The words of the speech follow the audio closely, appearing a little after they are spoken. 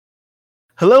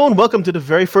Hello and welcome to the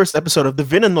very first episode of the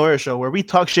Vin and Noira show, where we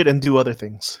talk shit and do other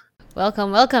things.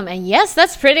 Welcome. And yes,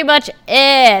 that's pretty much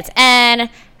it. And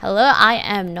hello, I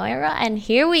am Noira, and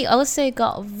here we also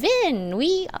got Vin.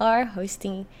 We are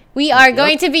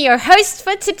going to be your host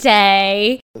for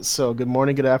today. So, good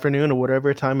morning, good afternoon, or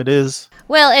whatever time it is.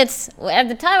 Well, it's at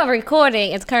the time of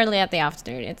recording, it's currently at the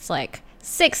afternoon. It's like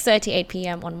 6:38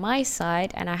 p.m. on my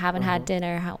side, and I haven't had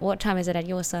dinner. What time is it at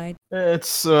your side?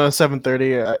 It's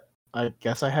 7:30. I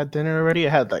guess I had dinner already. I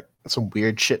had like some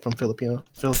weird shit from Filipino.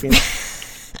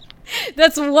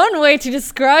 That's one way to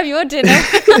describe your dinner.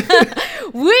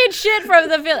 Weird shit from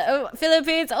the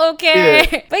Philippines. Okay.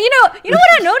 Yeah. But you know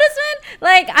what I noticed, man?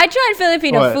 Like, I tried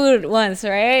Filipino food once,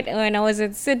 right? When I was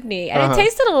in Sydney. And it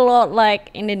tasted a lot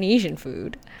like Indonesian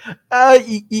food.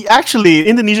 Actually,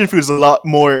 Indonesian food is a lot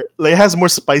more, like, it has more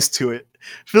spice to it.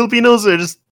 Filipinos are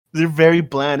they're very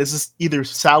bland. It's just either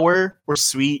sour or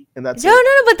sweet, and that's it. No,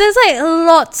 but there's like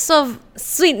lots of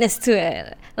sweetness to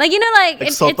it. Like,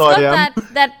 it's got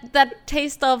that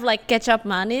taste of like ketchup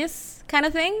manis kind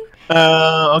of thing.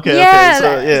 Okay.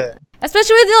 So,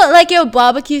 especially with your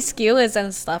barbecue skewers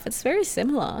and stuff. It's very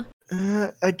similar.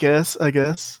 I guess.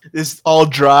 It's all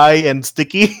dry and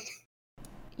sticky.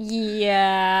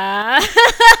 Yeah.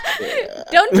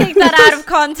 Don't take that out of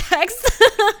context.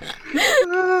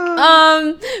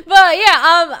 But yeah,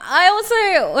 I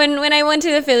also when I went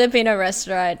to the Filipino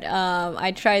restaurant,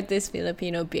 I tried this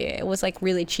Filipino beer. It was like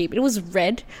really cheap. It was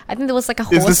red. I think there was like a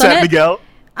horse on it. Is this San Miguel?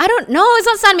 I don't know. It's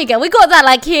not San Miguel. We got that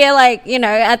like here, like,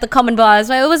 at the common bars.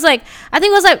 It was like, I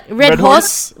think it was like Red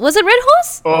Horse. Was it Red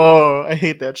Horse? Oh, I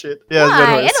hate that shit. Yeah,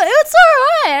 Why? It's Red Horse. It's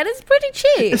alright. It's pretty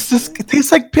cheap. It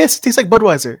tastes like piss. It tastes like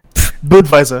Budweiser.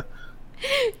 Budweiser.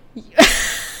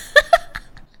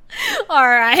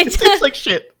 Alright. It tastes like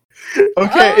shit.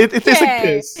 Okay. It tastes like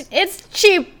piss. It's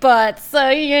cheap, but so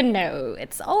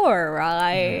it's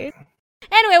alright.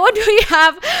 Anyway, what do we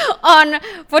have on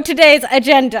for today's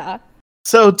agenda?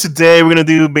 So today we're going to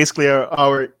do basically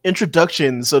our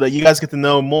introduction so that you guys get to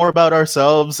know more about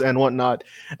ourselves and whatnot.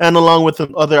 And along with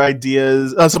some other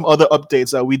ideas, some other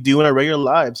updates that we do in our regular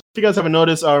lives. If you guys haven't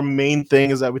noticed, our main thing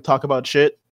is that we talk about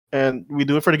shit and we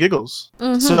do it for the giggles.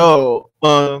 Mm-hmm. So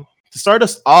to start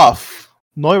us off,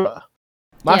 Noira,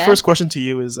 my first question to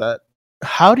you is that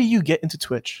how do you get into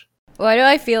Twitch? Why do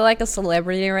I feel like a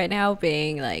celebrity right now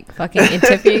being like fucking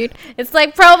interviewed? It's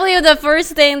like probably the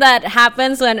first thing that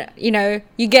happens when, you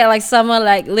get like someone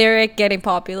like Lyric getting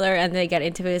popular and they get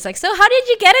interviewed. It's like, so how did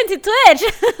you get into Twitch?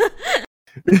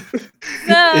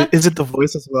 Is it the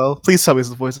voice as well? Please tell me it's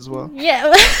the voice as well.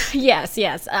 Yeah. yes.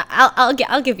 I'll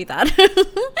give you that.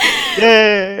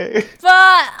 Yay!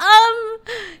 But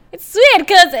it's weird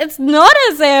because it's not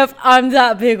as if I'm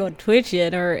that big on Twitch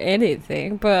yet or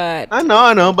anything. But I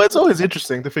know, but it's always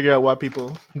interesting to figure out why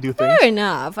people do things. Fair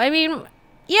enough. I mean,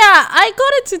 yeah, I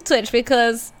got into Twitch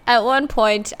because at one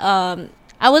point, I'm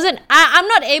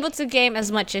not able to game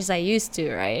as much as I used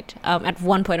to, right? At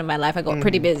one point in my life, I got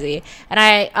pretty busy. And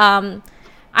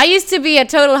I used to be a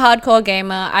total hardcore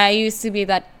gamer. I used to be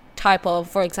that type of,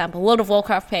 for example, World of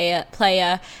Warcraft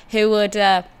player who would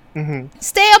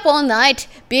stay up all night,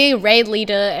 be a raid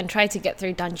leader, and try to get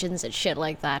through dungeons and shit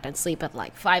like that, and sleep at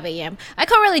like 5 a.m. I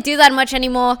can't really do that much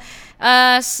anymore.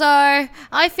 So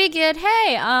I figured,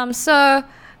 hey,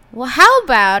 well, how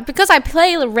about, because I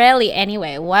play rarely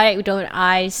anyway, why don't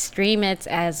I stream it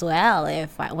as well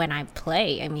when I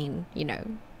play? I mean,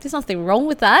 there's nothing wrong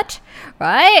with that,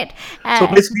 right? So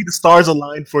basically the stars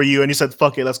aligned for you and you said,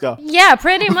 fuck it, let's go. Yeah,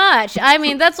 pretty much. I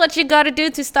mean, that's what you gotta do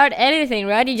to start anything,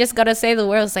 right? You just gotta say the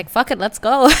words like, fuck it, let's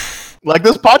go. Like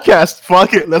this podcast,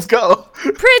 fuck it, let's go.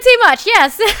 Pretty much,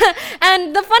 yes.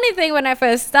 And the funny thing when I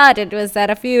first started was that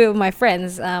a few of my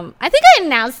friends, I think I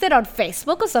announced it on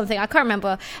Facebook or something, I can't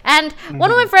remember. And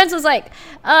one of my friends was like,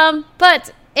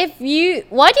 but why do you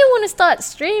want to start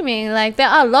streaming? Like, there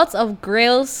are lots of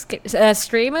grill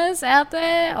streamers out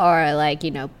there, or like,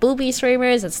 booby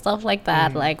streamers and stuff like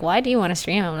that. Like, why do you want to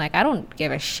stream? I'm like, I don't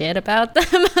give a shit about them.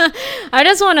 I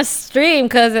just want to stream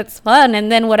because it's fun,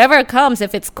 and then whatever comes,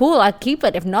 if it's cool, I'll keep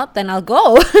it. If not, then I'll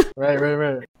go.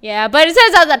 Right. Yeah, but it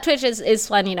turns out that Twitch is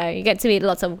fun. You get to meet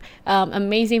lots of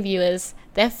amazing viewers.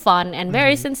 They're fun and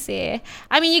very sincere.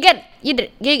 I mean, you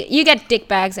get dick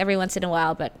bags every once in a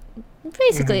while, but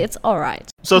basically it's all right.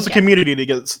 So it's a community that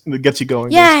gets you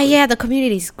going. Yeah, the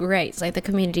community is great. It's like the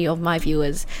community of my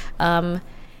viewers.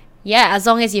 As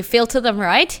long as you filter them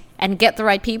right and get the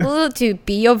right people to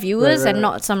be your viewers and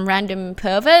not some random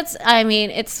perverts. I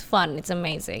mean, it's fun. It's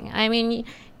amazing. I mean,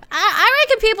 I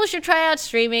reckon people should try out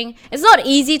streaming. It's not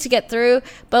easy to get through,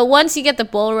 but once you get the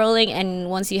ball rolling and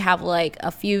once you have like a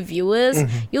few viewers,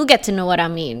 you'll get to know what I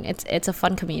mean. It's a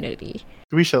fun community.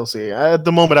 We shall see. At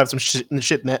the moment, I have some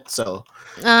shit net, so.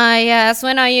 Yes.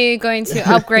 When are you going to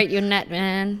upgrade your net,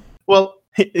 man? Well,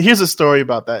 here's a story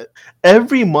about that.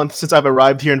 Every month since I've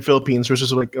arrived here in Philippines, which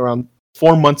is like around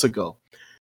 4 months ago,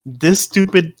 this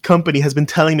stupid company has been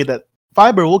telling me that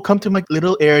fiber will come to my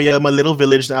little area, my little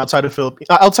village outside of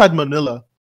outside Manila,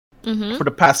 for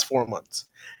the past 4 months.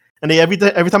 And every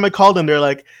time I call them, they're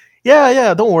like,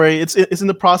 "Yeah, don't worry, it's in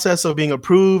the process of being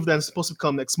approved and it's supposed to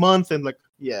come next month." And like,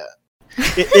 yeah,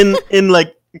 in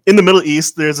the Middle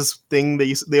East, there's this thing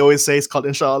they always say, it's called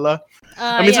inshallah.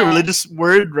 I mean, it's a religious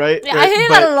word, right? Yeah, I hear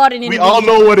that a lot in Indonesia. We all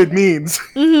know what it means.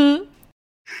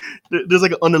 There's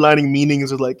like an underlining meaning.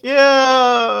 It's like,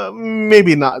 yeah,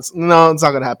 maybe not. No, it's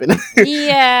not gonna happen.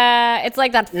 Yeah, it's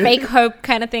like that fake hope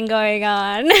kind of thing going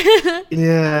on.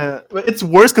 Yeah, but it's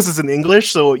worse because it's in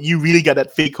English, so you really get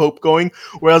that fake hope going.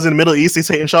 Whereas in the Middle East, they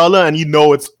say inshallah, and you know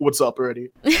what's up already.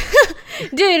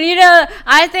 Dude,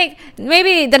 I think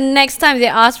maybe the next time they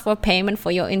ask for payment for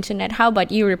your internet, how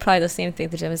about you reply the same thing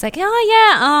to them? It's like, oh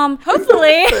yeah,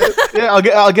 hopefully. Yeah,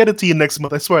 I'll get it to you next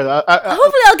month. I swear.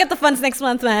 Hopefully, I'll get the funds next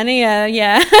month, man.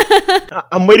 Yeah.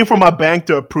 I'm waiting for my bank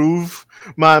to approve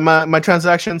my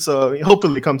transaction, so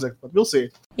hopefully it comes next month. We'll see.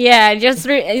 Yeah, just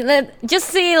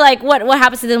see like what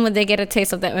happens to them when they get a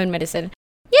taste of their own medicine.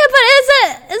 Yeah, but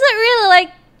is it really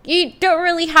like? You don't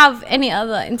really have any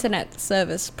other internet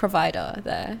service provider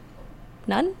there?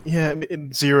 None? Yeah,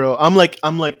 zero. I'm like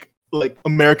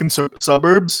American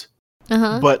suburbs,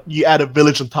 but you add a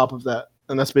village on top of that,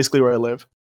 and that's basically where I live.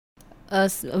 A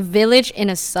village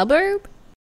in a suburb?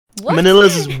 What? Manila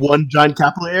is one giant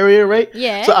capital area, right?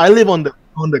 Yeah. So I live on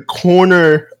the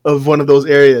corner of one of those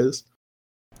areas.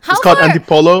 It's called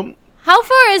Antipolo. How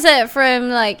far is it from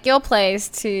like your place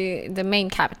to the main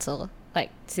capital,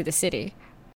 like to the city?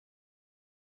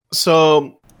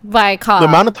 So by car, the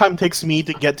amount of time it takes me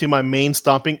to get to my main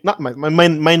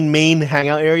my main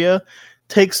hangout area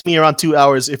takes me around 2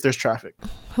 hours if there's traffic.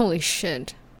 Holy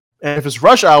shit. And if it's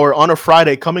rush hour on a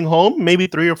Friday coming home, maybe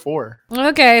 3 or 4.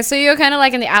 Okay, so you're kind of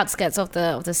like in the outskirts of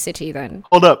the city then.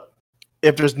 Hold up.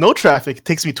 If there's no traffic, it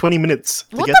takes me 20 minutes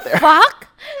to get there. What the fuck?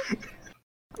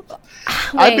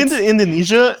 I've been to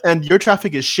Indonesia and your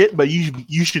traffic is shit, but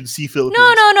you should see Philippines.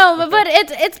 No, but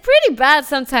it's pretty bad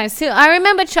sometimes too. I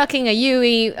remember chucking a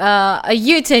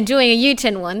U-turn, doing a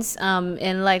U-turn once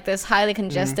in like this highly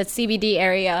congested CBD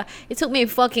area. It took me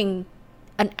fucking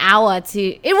an hour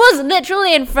it was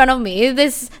literally in front of me.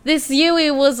 This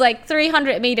UE was like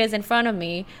 300 meters in front of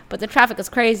me, but the traffic was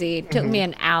crazy. It took me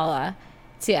an hour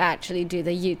to actually do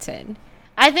the U-turn.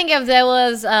 I think if there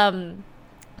was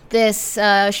this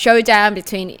showdown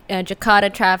between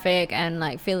Jakarta traffic and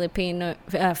like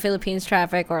Philippines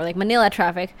traffic or like Manila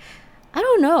traffic, I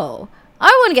don't know.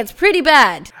 Our one gets pretty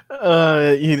bad.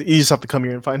 You just have to come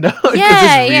here and find out.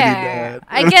 Yeah, really bad.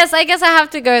 I guess I have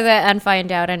to go there and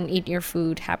find out and eat your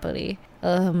food happily.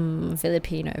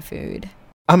 Filipino food.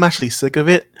 I'm actually sick of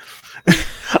it.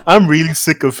 I'm really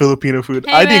sick of Filipino food.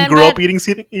 Hey, I didn't grow up eating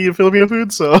Filipino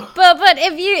food, so. But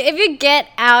if you get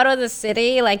out of the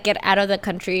city, like get out of the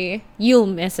country, you'll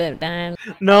miss it, man.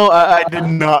 No, I did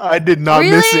not. I did not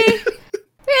really? Miss it.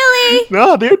 Really?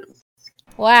 No, dude.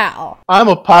 Wow. I'm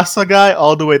a pasta guy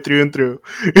all the way through and through,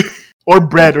 or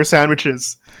bread or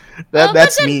sandwiches.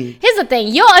 That's me. Here's the thing: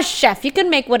 you're a chef. You can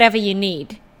make whatever you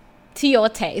need to your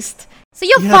taste, so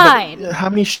you're fine.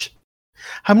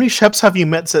 How many chefs have you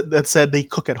met that said they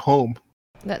cook at home?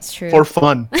 That's true. For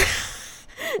fun.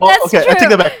 That's true. I take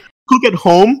that back. Cook at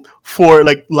home for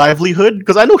like livelihood,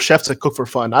 because I know chefs that cook for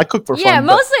fun. I cook for fun. Yeah,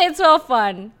 mostly it's all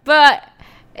fun. But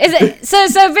is it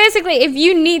so basically if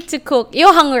you need to cook,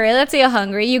 you're hungry. Let's say you're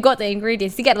hungry, you got the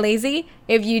ingredients. You get lazy.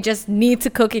 If you just need to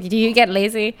cook it, do you get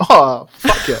lazy? Oh,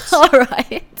 fuck yes. All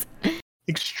right.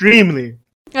 Extremely.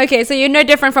 Okay, so you're no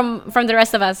different from the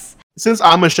rest of us. Since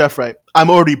I'm a chef, right, I've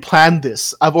already planned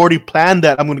this. I've already planned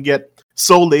that I'm going to get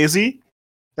so lazy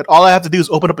that all I have to do is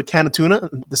open up a can of tuna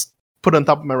and just put it on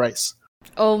top of my rice.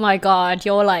 Oh my god,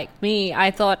 you're like me. I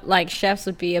thought like chefs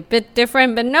would be a bit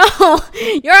different, but no,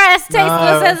 you're as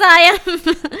tasteless as I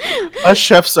am. Us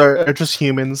chefs are just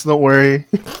humans, don't worry.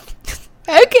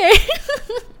 Okay.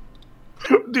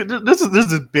 Dude, this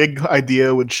is a big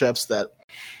idea with chefs that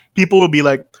people will be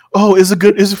like, "Oh, is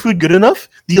the food good enough?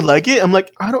 Do you like it?" I'm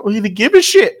like, I don't really give a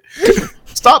shit.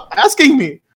 Stop asking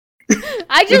me.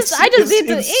 I just need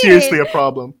to eat. It's seriously a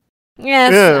problem.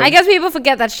 Yes, yeah. I guess people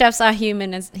forget that chefs are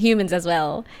humans as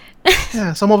well.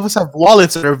 Yeah, some of us have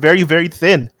wallets that are very, very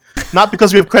thin. Not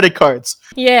because we have credit cards.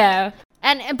 Yeah.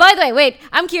 And by the way, wait,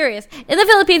 I'm curious. In the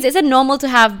Philippines, is it normal to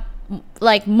have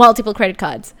like multiple credit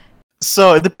cards?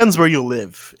 So it depends where you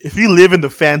live. If you live in the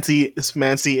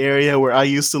fancy area where I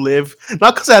used to live,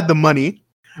 not because I had the money,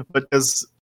 but because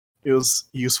it was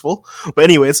useful. But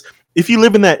anyways, if you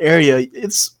live in that area,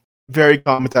 it's very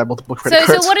common to have multiple credit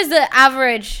cards. So what is the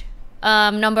average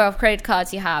number of credit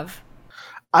cards you have?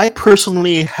 I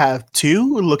personally have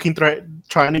 2,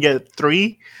 trying to get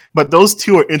 3, but those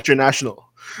 2 are international.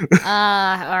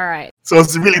 All right. So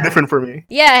it's really different for me.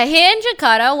 Yeah, here in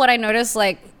Jakarta, what I noticed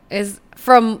is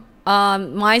from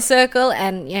my circle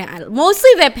and mostly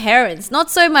their parents, not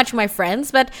so much my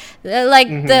friends, but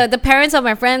the parents of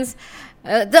my friends.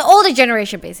 The older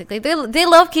generation, basically, they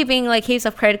love keeping like heaps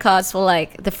of credit cards for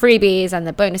like the freebies and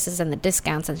the bonuses and the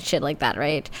discounts and shit like that,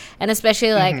 right? And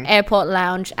especially like airport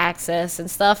lounge access and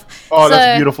stuff. Oh, so,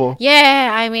 that's beautiful. Yeah,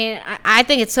 I mean, I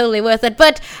think it's totally worth it.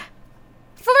 But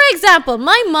for example,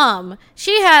 my mom,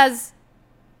 she has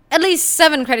at least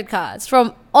 7 credit cards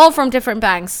from different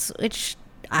banks, which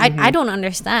I don't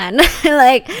understand.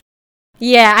 Like.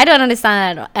 Yeah, I don't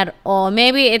understand that at all.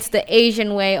 Maybe it's the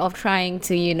Asian way of trying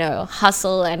to,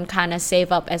 hustle and kind of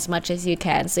save up as much as you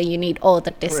can. So you need all the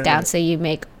discounts, so you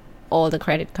make all the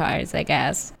credit cards, I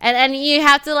guess. And you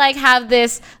have to like have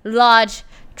this large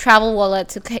travel wallet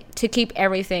to keep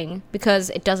everything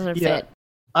because it doesn't fit.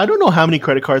 I don't know how many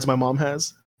credit cards my mom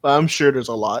has, but I'm sure there's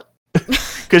a lot.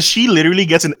 Because she literally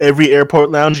gets in every airport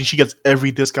lounge and she gets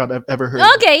every discount I've ever heard.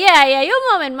 Okay, yeah.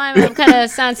 Your mom and my mom kind of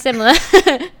sound similar.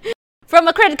 From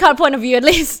a credit card point of view, at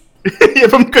least. Yeah,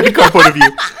 from a credit card point of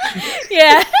view.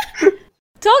 Yeah.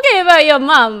 Talking about your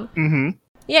mom. Mm-hmm.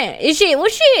 Yeah, is she gonna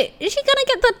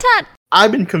get the tat?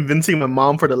 I've been convincing my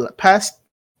mom for the past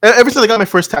ever since I got my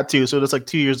first tattoo, so that's like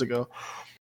 2 years ago.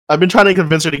 I've been trying to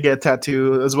convince her to get a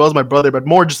tattoo, as well as my brother, but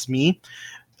more just me.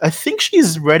 I think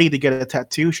she's ready to get a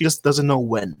tattoo. She just doesn't know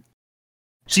when.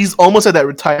 She's almost at that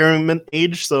retirement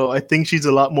age, so I think she's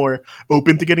a lot more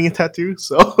open to getting a tattoo.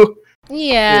 So.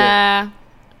 Yeah.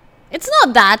 It's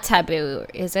not that taboo,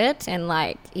 is it? In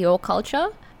like your culture?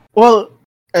 Well,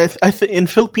 in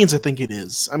Philippines, I think it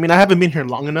is. I mean, I haven't been here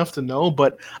long enough to know,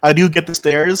 but I do get the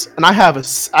stares, and I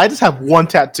just have 1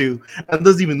 tattoo, and it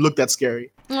doesn't even look that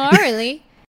scary. Oh, really?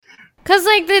 Because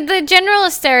like the general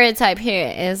stereotype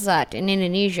here is that in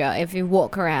Indonesia, if you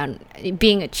walk around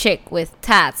being a chick with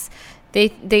tats, they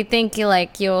think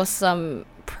you're some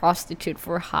prostitute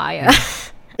for hire.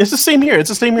 It's the same here. It's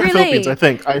the same here Really? in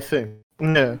Philippines, I think.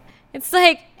 Yeah. It's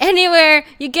like anywhere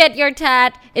you get your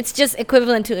tat, it's just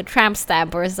equivalent to a tramp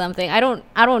stamp or something. I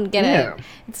don't get it.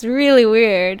 It's really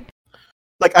weird.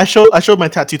 Like I showed my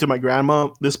tattoo to my grandma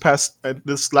this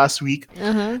last week,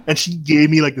 and she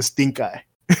gave me like the stink eye.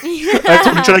 I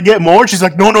told her, should I get more? She's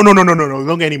like, no, don't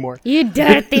get any more. You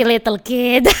dirty little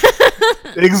kid.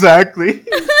 Exactly.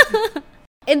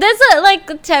 There's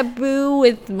a taboo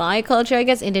with my culture, I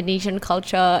guess, Indonesian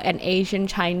culture and Asian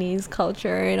Chinese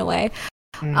culture in a way.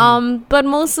 But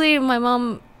mostly my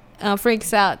mom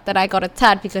freaks out that I got a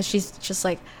tat because she's just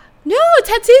like, no,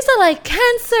 tattoos are like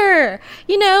cancer.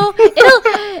 It'll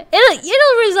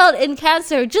result in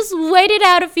cancer. Just wait it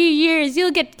out a few years,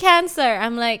 you'll get cancer.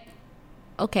 I'm like,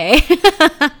 okay.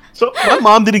 So my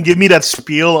mom didn't give me that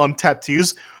spiel on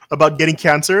tattoos about getting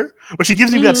cancer, but she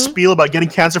gives me that spiel about getting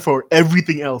cancer for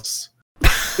everything else,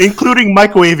 including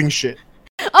microwaving shit.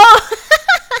 Oh,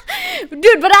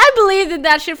 dude, but I believed in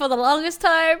that shit for the longest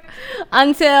time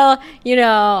until,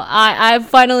 I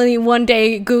finally one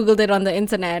day Googled it on the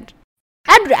internet.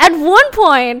 At one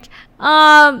point,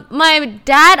 my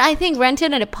dad, I think,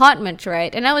 rented an apartment,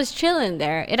 right? And I was chilling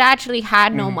there. It actually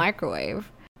had no microwave.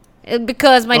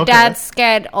 Because my dad's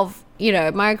scared of,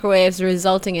 microwaves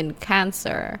resulting in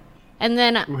cancer. And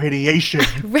then radiation.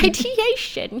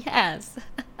 Radiation, yes.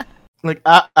 Like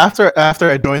after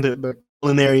I joined the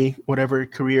culinary whatever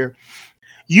career,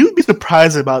 you'd be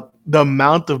surprised about the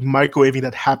amount of microwaving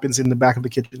that happens in the back of the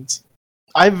kitchens.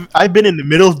 I've been in the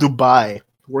middle of Dubai,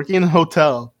 working in a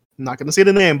hotel. I'm not gonna say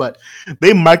the name, but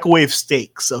they microwave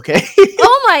steaks, okay?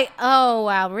 Oh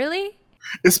wow, really?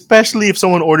 Especially if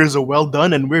someone orders a well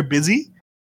done and we're busy.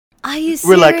 Are you serious?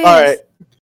 We're like, all right,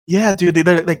 yeah, dude,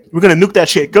 they're like, we're gonna nuke that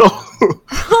shit. Go.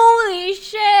 Holy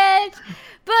shit!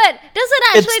 But does it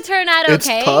actually turn out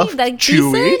okay? It's tough, like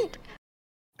chewy, decent,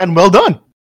 and well done.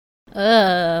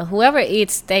 Whoever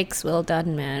eats steaks well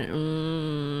done,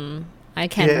 man. I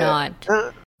cannot.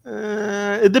 Yeah.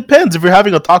 It depends. If you're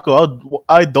having a taco,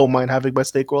 I don't mind having my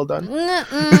steak well done.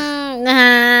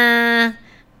 Nah.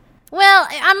 Well,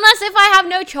 unless if I have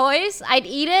no choice, I'd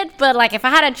eat it. But like, if I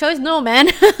had a choice, no, man.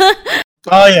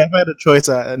 Oh yeah, if I had a choice,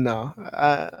 no,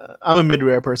 I'm a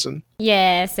mid-rare person.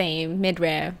 Yeah, same,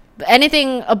 mid-rare. But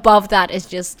anything above that is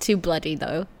just too bloody,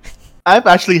 though. I've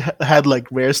actually had like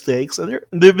rare steaks. And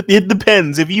it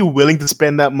depends if you're willing to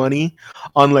spend that money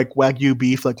on like wagyu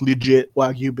beef, like legit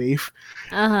wagyu beef.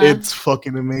 Uh-huh. It's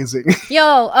fucking amazing.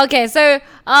 Yo, okay, so,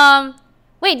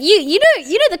 wait, you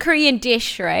know the Korean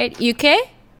dish, right? UK?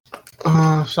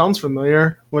 Sounds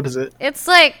familiar. What is it? It's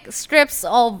like strips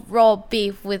of raw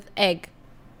beef with egg.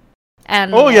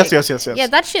 And Oh, like, yes. Yeah,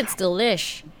 that shit's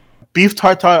delish. Beef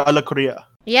tartare a la Korea.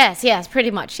 Yes, pretty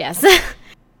much, yes.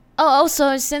 Oh,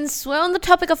 also, since we're on the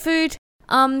topic of food,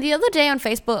 the other day on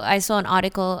Facebook, I saw an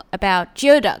article about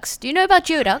geoducks. Do you know about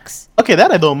geoducks? Okay,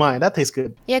 that I don't mind. That tastes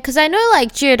good. Yeah, because I know,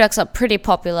 like, geoducks are pretty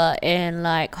popular in,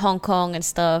 like, Hong Kong and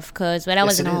stuff, because when I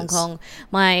was in Hong Kong,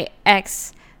 my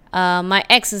ex's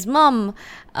mom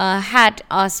had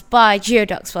us buy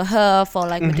geoducks for her for,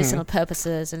 like, medicinal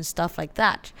purposes and stuff like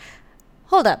that.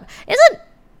 Hold up.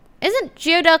 Isn't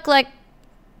Geoduck, like,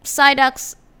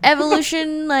 Psyduck's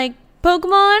evolution, like,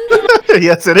 Pokemon?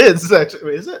 Yes, it is. Actually,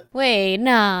 wait, is it? Wait,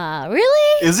 nah,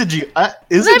 really? Is it? Let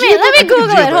me Google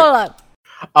it. Hold up.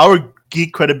 Our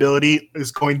geek credibility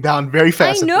is going down very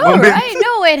fast. I know, right?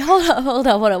 No, wait, hold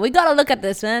up. We gotta look at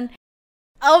this, man.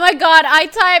 Oh my god, I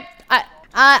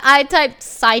typed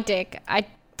Psydick. I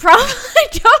probably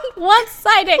don't want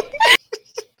Psydick.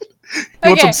 You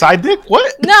want some side dick?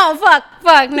 What? No,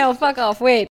 fuck off.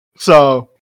 Wait. So,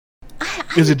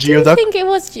 is it Geoduck? I think it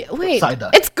was wait.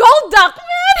 Psyduck. It's Golduck,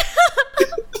 man.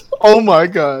 Oh my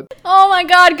god. Oh my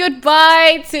god,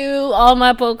 goodbye to all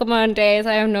my Pokemon days.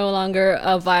 I am no longer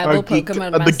a viable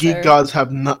Pokemon master. The geek gods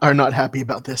are not happy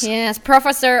about this. Yes,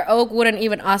 Professor Oak wouldn't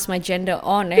even ask my gender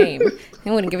or name. He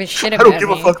wouldn't give a shit about me. I don't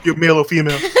give a fuck if you're male or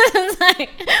female. It's like,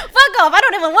 fuck off, I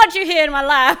don't even want you here in my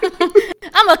life.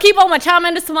 I'm gonna keep all my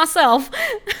Charmanders to myself.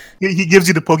 He gives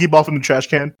you the Pokeball from the trash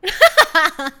can.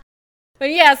 But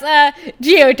yes,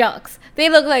 Geoducks. They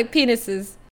look like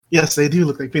penises. Yes, they do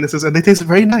look like penises, and they taste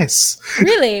very nice.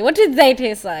 Really? What do they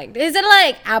taste like? Is it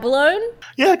like abalone?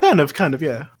 Yeah, kind of,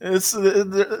 yeah. It's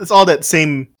all that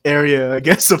same area, I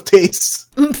guess, of taste.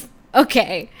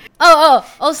 Okay.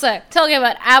 Also, talking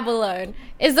about abalone.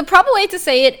 Is the proper way to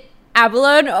say it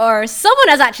abalone, or someone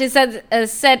has actually said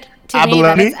to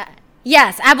abalone? Me that it's...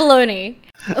 Yes, abalone.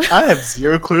 I have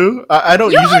zero clue. I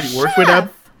don't usually work with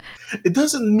that. It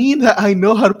doesn't mean that I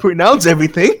know how to pronounce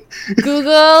everything.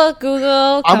 Google.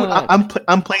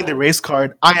 I'm playing the race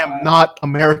card. I am not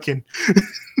American.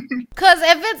 Because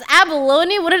if it's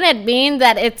abalone, wouldn't it mean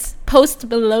that it's Post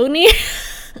Malone?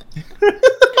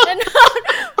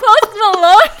 Post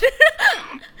Malone.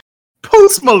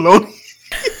 Post Malone.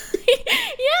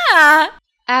 Yeah.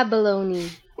 Abalone.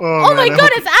 Oh my god,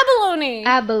 it's abalone.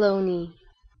 Abalone.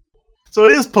 So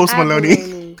it is Post Malone.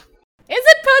 Abalone. Is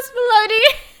it Post Malone?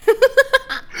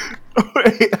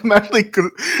 Wait, I'm actually.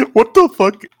 What the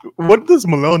fuck? What does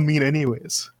Malone mean,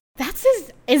 anyways? That's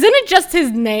his. Isn't it just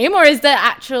his name, or is there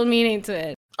actual meaning to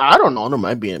it? I don't know. There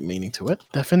might be a meaning to it.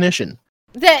 Definition.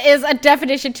 There is a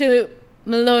definition to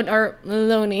Malone or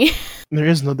Maloney. There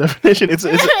is no definition. It's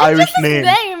an Irish just his name.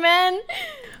 name, man.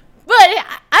 But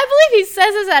I believe he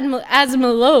says it as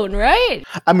Malone, right?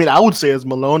 I mean, I would say as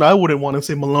Malone. I wouldn't want to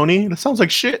say Maloney. That sounds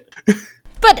like shit.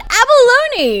 But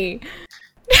abalone.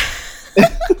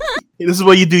 This is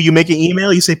what you do. You make an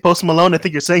email. You say Post Malone. I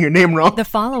think you're saying your name wrong. The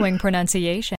following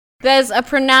pronunciation. There's a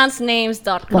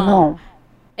pronouncenames.com.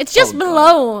 It's just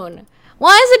Malone.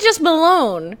 Why is it just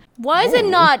Malone? Why is it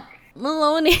not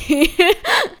Maloney?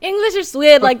 English is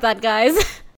weird like that, guys.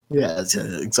 Yeah,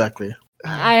 exactly.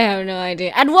 I have no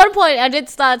idea. At one point, I did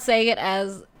start saying it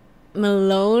as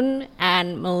Malone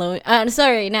and Malone. I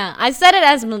said it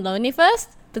as Maloney first,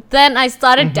 but then I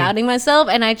started doubting myself,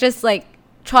 and I just like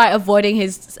try avoiding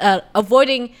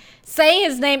saying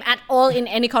his name at all in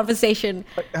any conversation.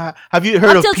 Have you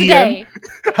heard Until of PM? Today.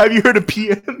 Have you heard of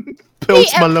PM?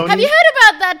 Post Malone. Have you heard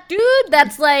about that dude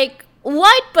that's like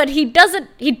white, but he dresses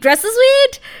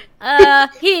weird?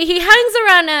 He hangs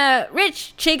around a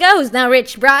rich chica who's now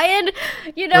rich Brian.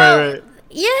 You know, Right.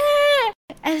 Yeah.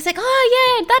 And it's like,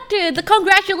 oh yeah, that dude. The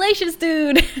congratulations,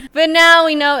 dude. But now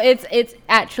we know it's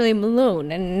actually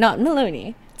Malone and not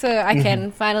Maloney. So I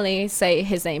can finally say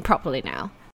his name properly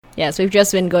now. Yes, we've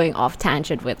just been going off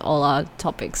tangent with all our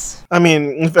topics. I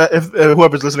mean, if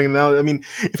whoever's listening now, I mean,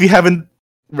 if you haven't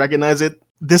recognized it,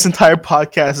 this entire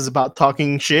podcast is about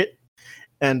talking shit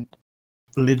and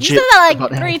legit. You said that like about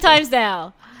 3 anything. times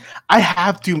now. I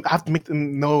have to make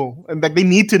them know, and like they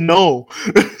need to know.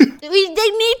 They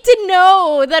need to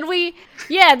know that we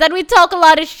talk a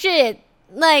lot of shit.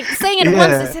 Like saying it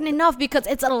once isn't enough because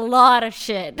it's a lot of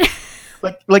shit.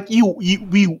 Like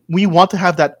we want to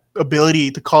have that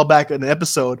ability to call back an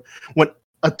episode when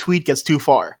a tweet gets too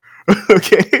far.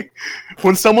 Okay,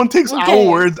 when someone takes our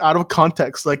words out of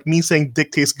context, like me saying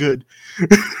 "dick tastes good,"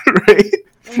 right?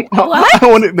 What? I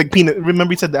wanted like penis.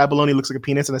 Remember, you said the abalone looks like a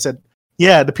penis, and I said,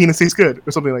 "Yeah, the penis tastes good,"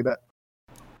 or something like that.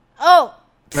 Oh.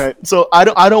 Right. So I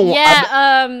don't.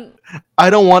 Yeah. I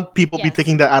don't want people to be Yes.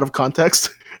 taking that out of context.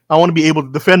 I want to be able to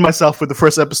defend myself with the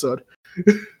first episode.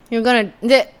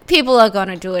 People are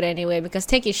gonna do it anyway because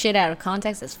taking shit out of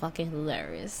context is fucking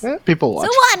hilarious. Yeah, people watch.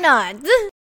 So why not?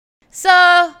 So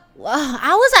I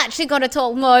was actually gonna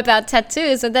talk more about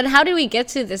tattoos, and then how did we get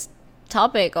to this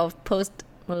topic of Post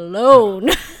Malone?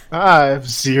 I have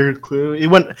zero clue. It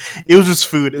was just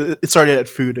food. It started at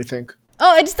food, I think.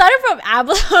 Oh, it started from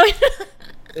abalone.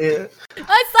 Yeah.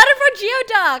 I started from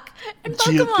Geoduck and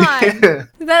Pokemon.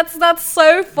 That's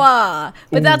so far.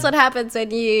 But that's what happens when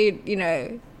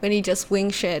when you just wing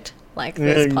shit like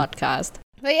this podcast.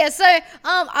 But yeah, so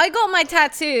I got my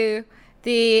tattoo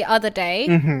the other day.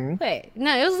 Mm-hmm. Wait,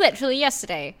 no, it was literally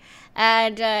yesterday,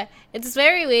 and it's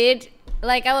very weird.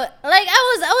 Like I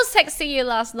was texting you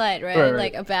last night, right?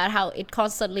 Like about how it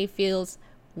constantly feels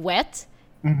wet,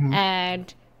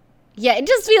 and yeah, it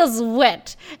just feels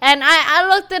wet. And I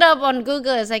looked it up on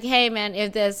Google. It's like, hey man,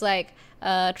 if there's like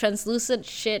translucent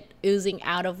shit oozing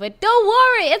out of it, don't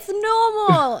worry, it's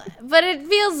normal. But it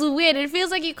feels weird. It feels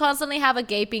like you constantly have a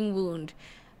gaping wound.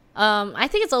 I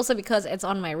think it's also because it's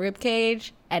on my rib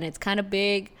cage and it's kind of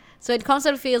big, so it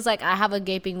constantly feels like I have a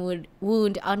gaping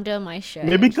wound under my shirt.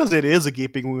 Maybe because it is a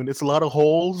gaping wound. It's a lot of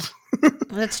holes.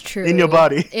 That's true. In your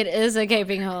body. It is a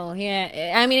gaping hole.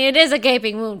 Yeah, I mean, it is a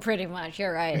gaping wound, pretty much.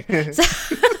 You're right. So,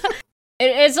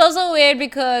 it's also weird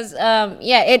because,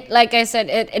 it, like I said,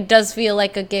 it does feel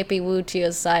like a gaping wound to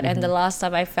your side. And the last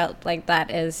time I felt like that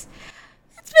it's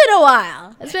been a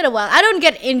while. I don't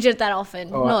get injured that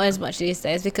often. Not as much these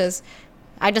days because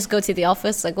I just go to the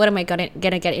office. Like, what am I gonna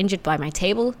get injured by? My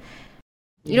table?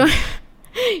 You don't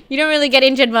really get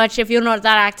injured much if you're not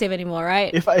that active anymore,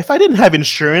 right? If I didn't have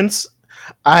insurance,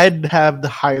 I'd have the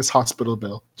highest hospital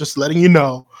bill. Just letting you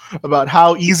know about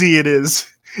how easy it is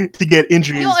to get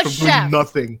injuries from doing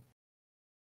nothing.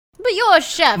 But you're a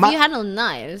chef. You handle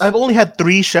knives. I've only had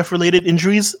 3 chef-related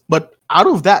injuries, but out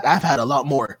of that, I've had a lot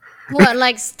more. What,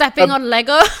 like stepping on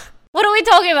Lego? What are we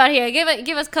talking about here?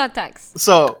 Give us context.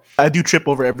 So I do trip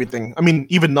over everything. I mean,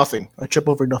 even nothing. I trip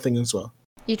over nothing as well.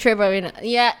 You trip over,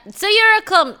 yeah. So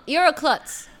you're a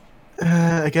klutz.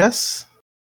 I guess.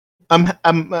 I'm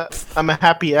a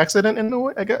happy accident in a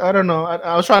way. I don't know.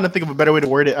 I was trying to think of a better way to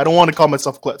word it. I don't want to call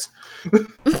myself klutz.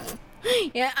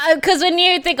 Yeah, because when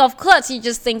you think of klutz, you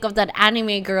just think of that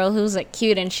anime girl who's like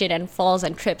cute and shit and falls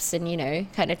and trips and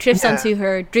kind of trips onto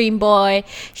her dream boy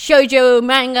shoujo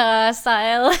manga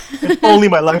style. If only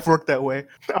my life worked that way.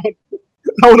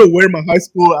 I want to wear my high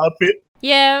school outfit.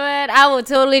 Yeah, man, I would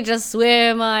totally just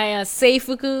wear my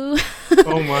seifuku.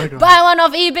 Oh my god. Buy one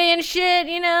off eBay and shit,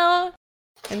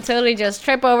 and totally just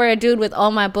trip over a dude with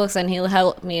all my books and he'll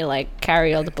help me like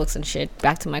carry all the books and shit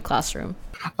back to my classroom.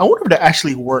 I wonder if that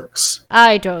actually works.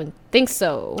 I don't think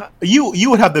so.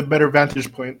 You would have the better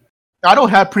vantage point. I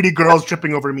don't have pretty girls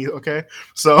tripping over me, okay?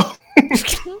 So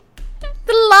the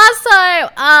last time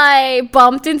I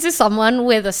bumped into someone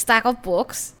with a stack of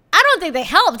books, I don't think they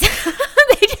helped.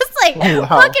 They just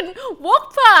fucking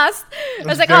walked past. I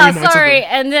was like, nice, sorry,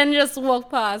 and then just walked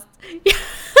past.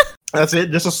 That's it?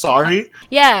 Just a sorry?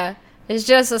 Yeah. It's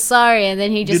just a sorry, and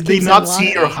then he just Did they not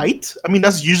see your height? I mean,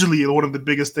 that's usually one of the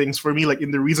biggest things for me, like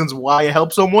in the reasons why I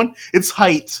help someone, it's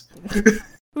height.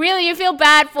 Really? You feel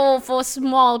bad for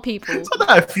small people? It's not that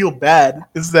I feel bad,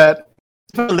 it's that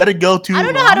if I let it go too long... I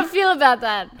don't know how to feel about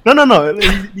that. No.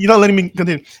 You're not letting me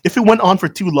continue. If it went on for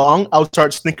too long, I would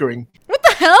start snickering. What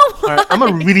the hell? Right, I'm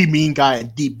a really mean guy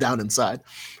deep down inside.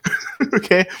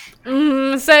 Okay?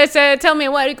 So tell me,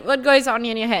 what goes on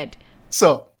in your head?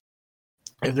 So,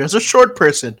 if there's a short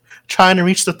person trying to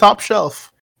reach the top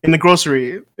shelf in the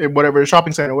grocery, whatever,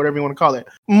 shopping center, whatever you want to call it,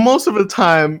 most of the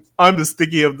time, I'm just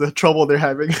thinking of the trouble they're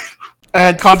having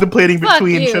and contemplating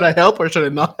between should I help or should I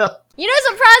not help.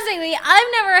 Surprisingly, I've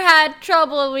never had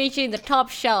trouble reaching the top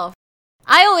shelf.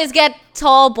 I always get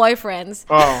tall boyfriends.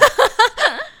 Oh.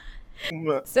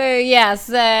 So yes,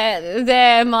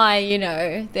 they're my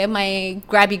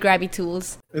grabby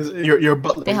tools. Your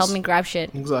butlers. They help me grab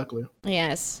shit. Exactly.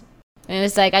 Yes. And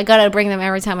it's like, I gotta bring them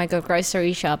every time I go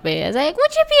grocery shopping. It's like,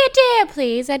 would you be a dear,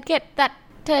 please? I'd get that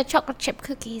chocolate chip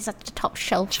cookies at the top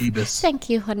shelf. Jeebus. Thank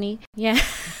you, honey. Yeah.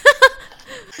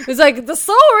 It's like, the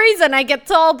sole reason I get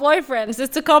tall boyfriends is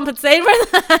to compensate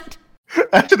for that.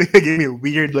 Actually, it gave me a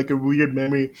weird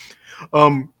memory.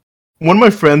 One of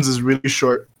my friends is really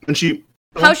short, and she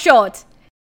How short?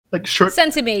 like short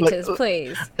Centimeters, like,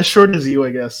 please. as short as you,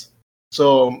 I guess.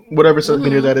 So whatever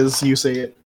centimeter that is, you say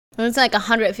it. It's like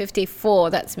 154.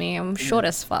 That's me. I'm short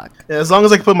as fuck. Yeah, as long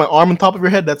as I can put my arm on top of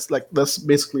your head, that's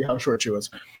basically how short she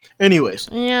was. Anyways,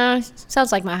 Yeah,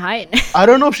 sounds like my height. I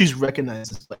don't know if she's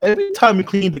recognized this, but every time we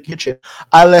clean the kitchen,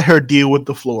 I let her deal with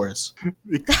the floors.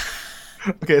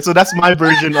 Okay, so that's my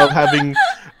version of having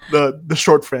the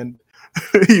short friend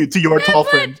to your tall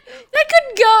friend. That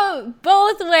could go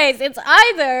both ways. It's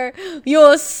either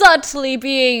you're subtly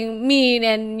being mean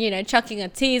and, chucking a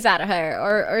tease at her,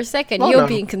 or second, you're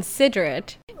being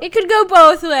considerate. It could go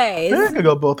both ways. It could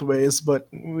go both ways, but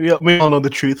we all know the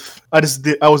truth. I was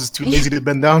just too lazy to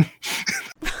bend down.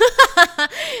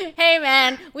 Hey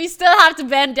man, we still have to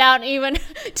bend down even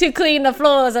to clean the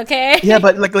floors, okay? Yeah,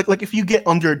 but like if you get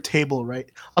under a table, right?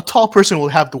 A tall person will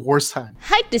have the worst time.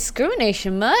 Height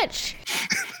discrimination much?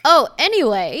 Oh,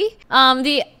 anyway,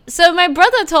 so my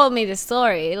brother told me this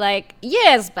story like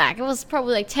years back. It was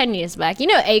probably like 10 years back. You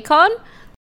know Akon?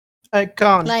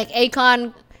 Akon. Like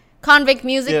Akon, convict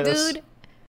music Yes. dude.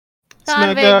 Smack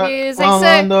Convict that music.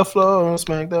 on the floor,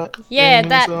 smack that. Yeah, Give me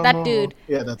that some dude. more.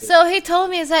 Yeah, that dude. So he told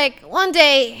me, it's like one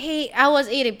day I was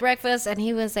eating breakfast and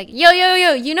he was like, yo,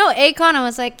 you know Akon? I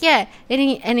was like, yeah.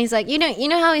 And he's like, you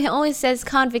know how he always says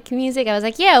convict music? I was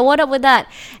like, yeah, what up with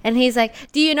that? And he's like,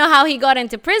 do you know how he got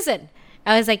into prison?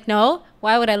 I was like, no.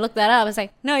 Why would I look that up? I was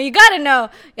like, no, you gotta know.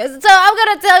 So I'm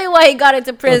gonna tell you why he got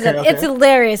into prison. Okay. It's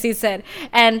hilarious, he said.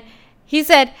 And he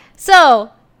said, so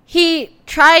he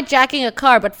tried jacking a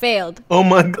car but failed. Oh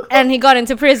my god. And he got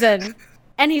into prison.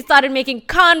 And he started making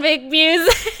convict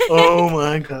music. Oh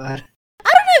my god.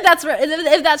 I don't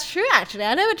know if that's true, actually.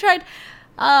 I never tried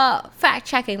fact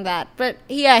checking that. But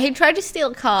yeah, he tried to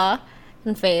steal a car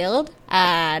and failed.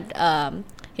 And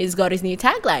he's got his new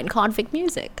tagline, convict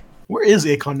music. Where is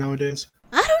Akon nowadays?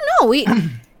 I don't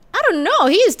know. I don't know.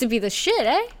 He used to be the shit,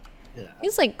 eh? Yeah.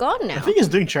 He's like gone now. I think he's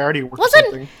doing charity work Wasn't- or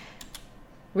something.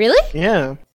 Really?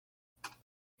 Yeah.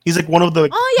 He's like one of the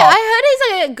Oh yeah, I heard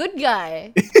he's a good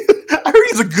guy. I heard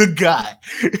he's a good guy.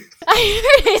 I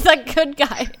heard he's a good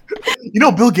guy. You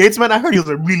know Bill Gates, man? I heard he was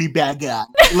a really bad guy.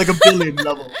 Like a villain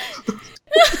level.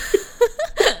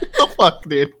 The fuck,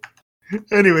 dude?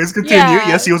 Anyways, continue. Yeah.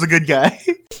 Yes, he was a good guy.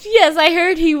 Yes, I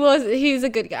heard he's a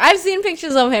good guy. I've seen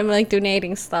pictures of him like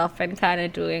donating stuff and kind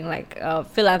of doing like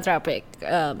philanthropic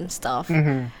stuff.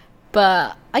 Mm-hmm.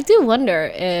 But I do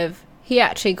wonder if he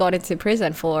actually got into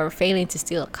prison for failing to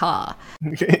steal a car.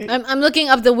 Okay. I'm looking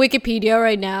up the Wikipedia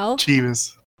right now,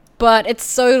 Jeeves. but it's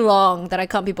so long that I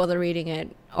can't be bothered reading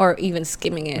it or even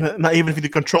skimming it. Not even if you do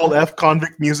Control F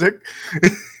convict music.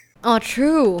 Oh,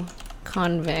 true.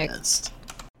 Convict.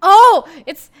 Oh,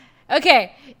 it's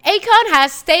okay. Akon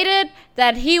has stated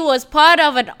that he was part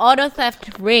of an auto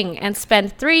theft ring and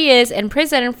spent 3 years in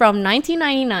prison from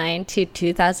 1999 to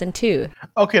 2002.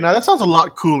 Okay, now that sounds a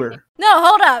lot cooler. No,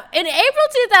 hold up. In April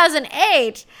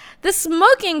 2008, the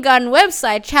Smoking Gun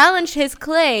website challenged his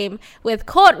claim with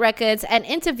court records and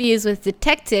interviews with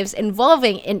detectives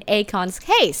involving in Akon's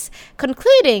case,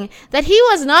 concluding that he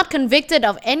was not convicted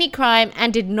of any crime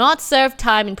and did not serve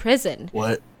time in prison.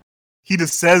 What? He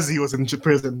just says he was in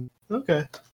prison. Okay.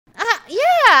 Yeah,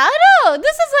 I know.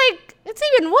 This is like, it's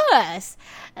even worse.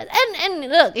 And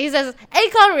look, he says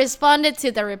Akon responded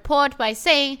to the report by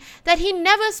saying that he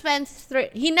never spent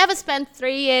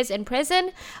 3 years in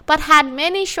prison, but had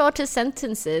many shorter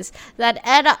sentences that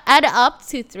add up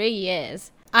to 3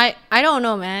 years. I don't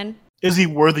know, man. Is he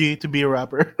worthy to be a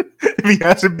rapper if he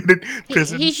hasn't been in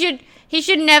prison? He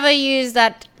should never use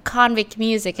that convict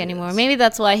music anymore. Yes. Maybe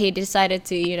that's why he decided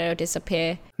to,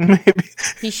 disappear. Maybe.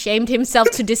 He shamed himself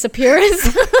to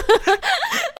disappearance.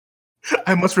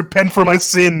 I must repent for my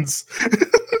sins.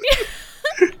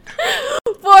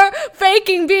 For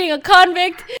faking being a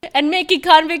convict and making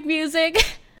convict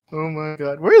music. Oh my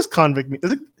god. Where is convict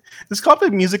music? Is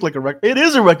convict music like a record? It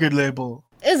is a record label.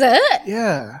 Is it?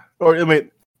 Yeah. Or, I mean,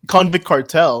 Convict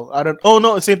Cartel. I don't... Oh,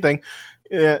 no, same thing.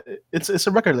 Yeah, it's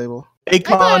a record label.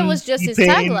 Akon, I thought it was just his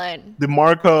T-Pain, tagline.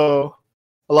 DeMarco,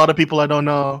 a lot of people I don't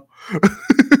know.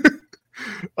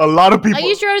 A lot of people. Are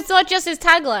you sure it's not just his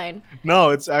tagline? No,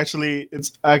 it's actually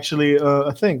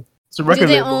a thing. It's a record Do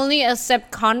they label. only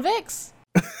accept convicts?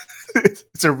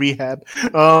 It's a rehab. I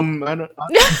don't.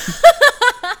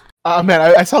 Man,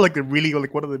 I sound like the really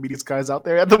like one of the meanest guys out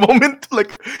there at the moment.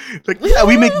 like yeah,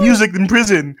 we make music in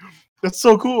prison. That's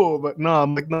so cool. But no,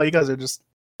 I'm like, no, you guys are just.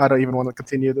 I don't even want to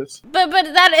continue this. But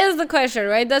that is the question,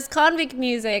 right? Does convict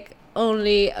music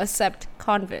only accept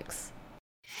convicts?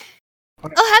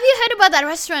 Okay. Oh, have you heard about that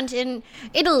restaurant in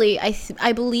Italy?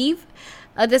 I believe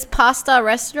this pasta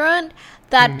restaurant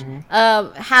that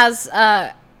has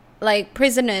like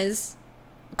prisoners,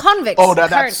 convicts, Oh, current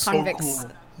that's so convicts.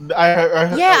 cool. I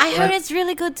heard it's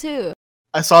really good too.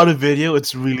 I saw the video.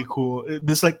 It's really cool.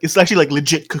 It's actually like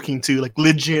legit cooking too, like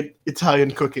legit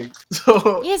Italian cooking.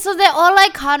 So Yeah, so they're all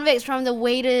like convicts, from the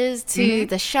waiters to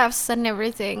the chefs and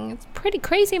everything. It's pretty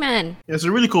crazy, man. it's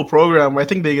a really cool program. I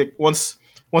think they get once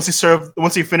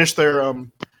they finish their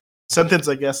sentence,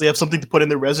 I guess they have something to put in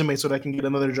their resume so they can get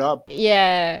another job.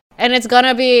 Yeah, and it's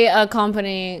gonna be a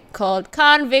company called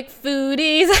Convict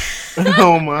Foodies.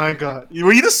 Oh my god,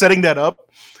 were you just setting that up?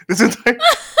 This entire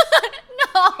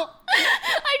No,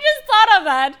 I just thought of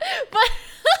that, but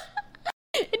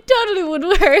it totally would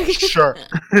work. Sure,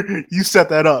 you set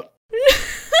that up.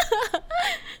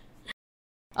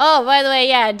 Oh, by the way,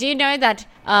 yeah, do you know that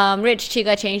Rich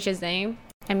Chiga changed his name?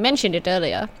 I mentioned it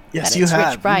earlier. Yes, that you it's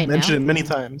have. Rich Brian You mentioned now. it many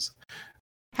times.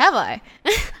 Have I?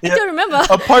 I Yeah. don't remember.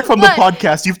 Apart from But- the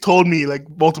podcast, you've told me like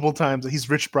multiple times that he's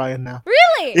Rich Brian now.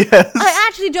 Really? Yes. I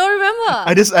actually don't remember.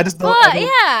 I just don't, But I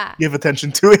don't yeah. give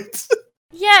attention to it.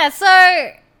 Yeah, so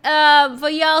for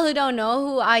y'all who don't know,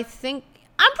 who I think,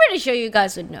 I'm pretty sure you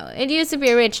guys would know. It used to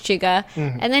be Rich Chiga,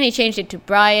 and then he changed it to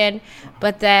Brian.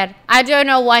 But then I don't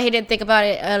know why he didn't think about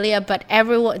it earlier. But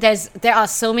there are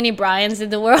so many Brians in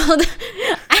the world.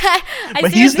 I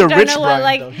But he's seriously the don't rich know Brian,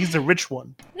 what, though. He's the rich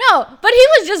one. No, but he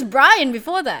was just Brian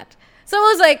before that. So it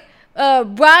was like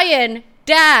Brian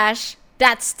dash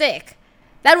that stick.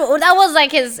 That was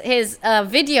like his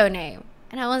video name.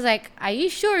 And I was like, are you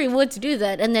sure he would do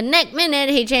that? And the next minute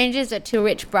he changes it to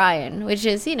Rich Brian, which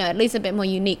is, at least a bit more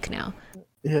unique now.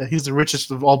 Yeah, he's the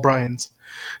richest of all Brians.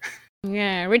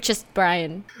 Yeah, richest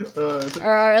Brian. Uh,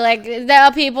 Or like there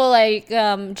are people like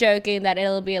joking that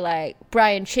it'll be like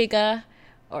Brian Chiga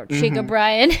or Chiga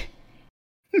Brian.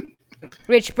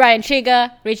 Rich Brian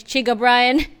Chiga, Rich Chiga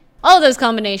Brian. All those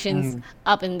combinations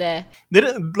up in there.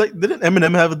 didn't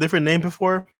Eminem have a different name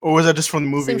before? Or was that just from the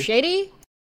movie? Slim Shady?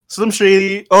 Slim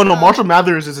Shady. Oh no, Marshall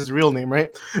Mathers is his real name, right?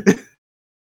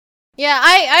 Yeah,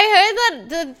 I heard that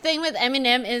the thing with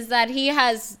Eminem is that he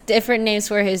has different names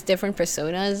for his different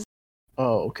personas.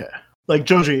 Oh, okay. Like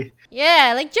Joji.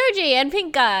 Yeah, like Joji and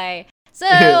Pink Guy. So,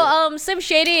 Slim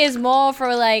Shady is more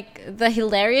for like the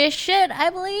hilarious shit, I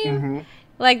believe.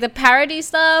 Like the parody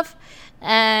stuff.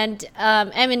 And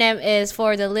Eminem is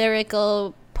for the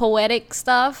lyrical, poetic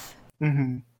stuff.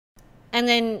 And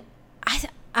then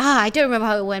I don't remember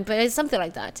how it went, but it's something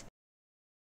like that.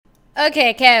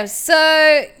 Okay, Kev,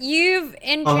 so you've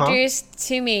introduced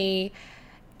to me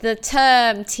the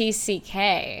term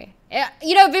TCK.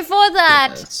 Before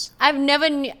that, Yes. I never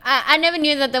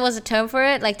knew that there was a term for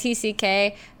it, like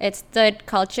TCK. It's third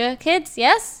culture kids,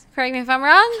 yes? Correct me if I'm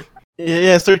wrong?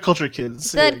 Yeah, it's third culture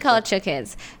kids. Third culture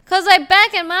kids. Because like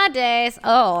back in my days,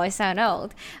 I sound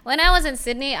old. When I was in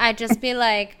Sydney, I'd just be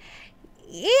like,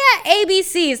 yeah,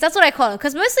 ABCs. That's what I call them.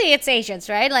 Because mostly it's Asians,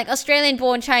 right? Like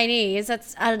Australian-born Chinese.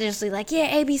 I'll just be like,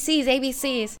 yeah, ABCs,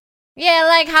 ABCs. Yeah,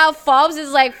 like how FOBs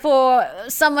is like for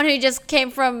someone who just came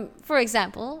from, for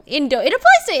example, Indo. It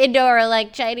applies to Indo or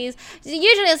like Chinese.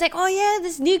 Usually it's like, oh yeah,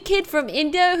 this new kid from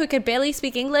Indo who can barely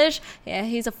speak English. Yeah,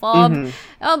 he's a FOB.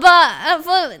 But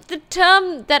for the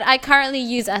term that I currently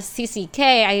use as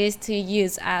CCK, I used to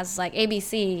use as like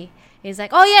ABC. It's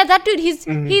like, oh yeah, that dude,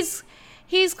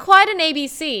 he's quite an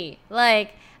ABC.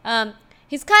 Like,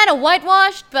 he's kind of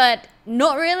whitewashed, but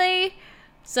not really.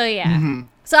 So yeah.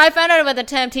 So I found out about the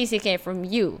term TCK from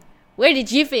you. Where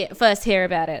did you first hear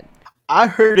about it? I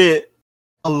heard it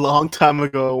a long time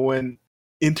ago when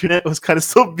internet was kind of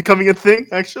still becoming a thing,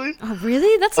 actually. Oh,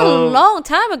 really? That's a long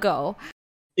time ago.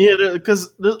 Yeah,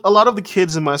 because a lot of the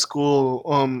kids in my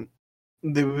school,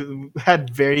 they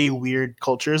had very weird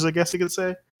cultures, I guess you could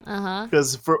say.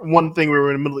 Because for one thing, we were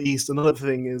in the Middle East. Another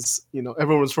thing is,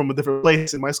 everyone was from a different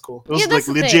place in my school. It was like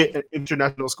legit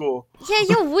international school. Yeah,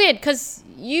 you're weird because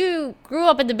you grew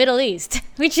up in the Middle East,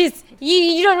 which is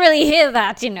you don't really hear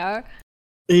that,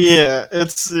 Yeah,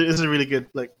 it's a really good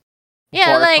Yeah,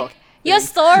 bar like talk your thing.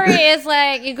 story is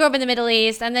like you grew up in the Middle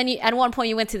East, and then at one point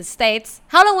you went to the States.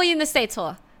 How long were you in the States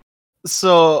for?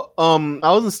 So,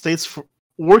 I was in the States for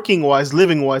working wise,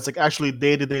 living wise, like actually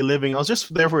day to day living. I was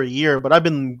just there for a year, but I've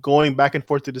been going back and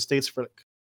forth to the States for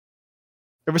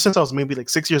ever since I was maybe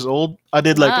 6 years old. I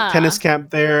did a tennis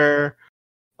camp there.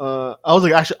 I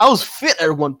was fit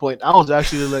at one point. I was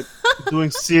actually doing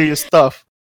serious stuff.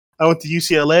 I went to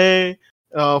UCLA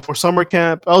for summer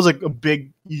camp. I was a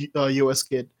big US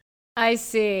kid. I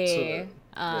see.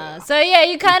 So yeah,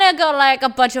 you kind of got a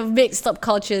bunch of mixed up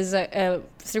cultures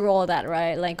through all that,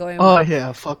 right? Like going Oh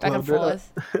yeah, fuck back and love,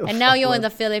 forth. And now you're in the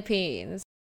Philippines.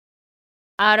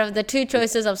 out of the two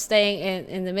choices of staying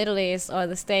in the Middle East or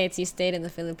the States, you stayed in the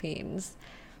Philippines.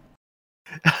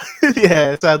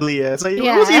 Yeah, sadly, yeah. It's like, it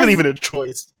Yeah. wasn't even a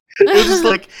choice. It was just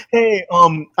like, hey,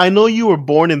 I know you were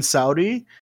born in Saudi,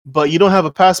 but you don't have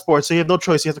a passport, so you have no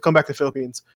choice. You have to come back to the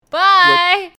Philippines.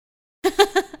 Bye.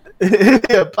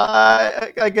 Yeah,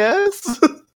 bye. I guess.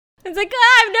 It's like,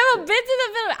 I've never been to the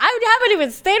Philippines. I haven't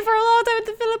even stayed for a long time in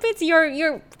the Philippines.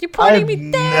 You're putting me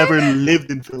there. I've never lived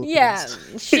in Philippines. Yeah,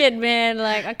 shit, man.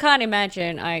 Like, I can't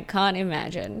imagine.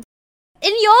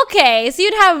 In your case,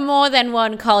 you'd have more than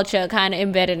one culture kind of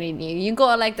embedded in you. You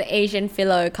got like the Asian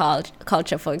philo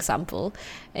culture, for example,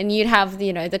 and you'd have,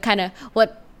 the kind of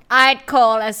what I'd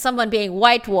call as someone being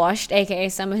whitewashed, aka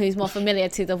someone who's more familiar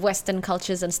to the Western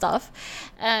cultures and stuff.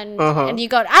 And you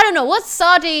got, I don't know, what's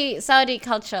Saudi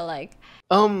culture like?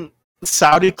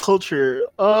 Saudi culture.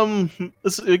 I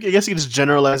guess you can just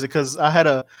generalize it because I had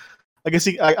I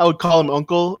would call him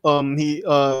uncle. He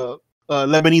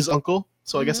Lebanese uncle.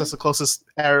 So I guess that's the closest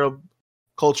Arab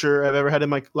culture I've ever had in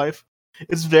my life.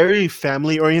 It's very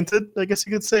family oriented, I guess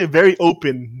you could say. Very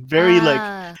open. Very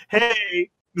like, hey,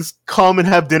 just come and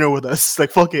have dinner with us.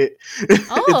 Like, fuck it.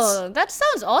 Oh, that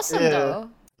sounds awesome though.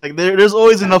 Like there's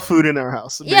always enough food in our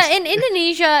house. Yeah, in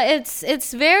Indonesia,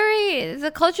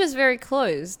 the culture is very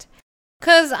closed.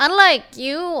 Cause unlike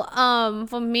you,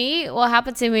 for me, what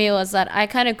happened to me was that I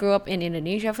kind of grew up in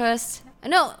Indonesia first.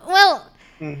 No, well,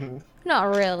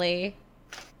 not really.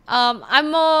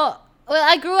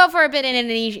 I grew up for a bit in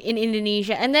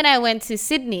Indonesia, and then I went to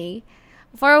Sydney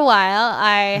for a while.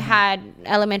 I had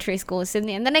elementary school in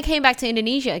Sydney, and then I came back to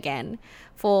Indonesia again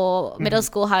for middle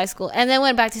school, high school, and then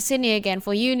went back to Sydney again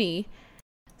for uni.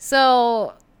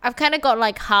 So I've kind of got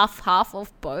like half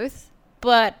of both.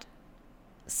 But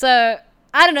so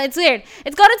I don't know, it's weird.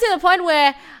 It's gotten to the point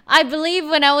where I believe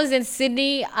when I was in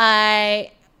Sydney,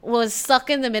 I was stuck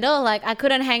in the middle. Like I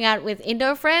couldn't hang out with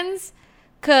Indo friends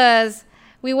because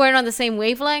we weren't on the same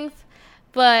wavelength,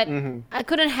 but I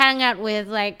couldn't hang out with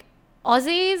like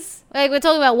Aussies. Like we're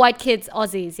talking about white kids,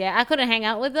 Aussies. Yeah, I couldn't hang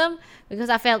out with them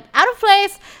because I felt out of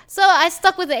place. So I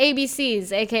stuck with the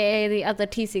ABCs, aka the other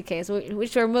TCKs,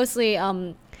 which were mostly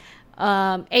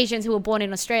Asians who were born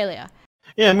in Australia.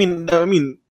 Yeah, I mean,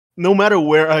 no matter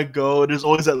where I go, there's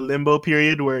always that limbo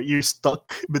period where you're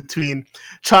stuck between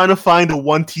trying to find the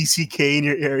one TCK in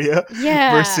your area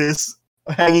versus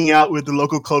hanging out with the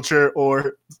local culture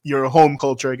or your home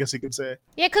culture, I guess you could say.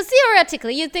 Yeah, because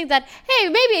theoretically, you'd think that, hey,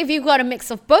 maybe if you got a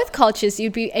mix of both cultures,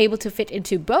 you'd be able to fit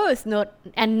into both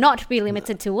not be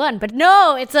limited to one. But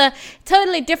no, it's a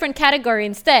totally different category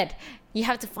instead. You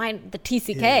have to find the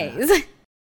TCKs.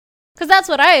 Because that's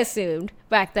what I assumed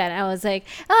back then. I was like,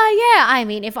 I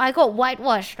mean, if I got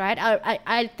whitewashed, right,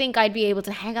 I think I'd be able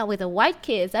to hang out with the white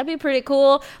kids. That'd be pretty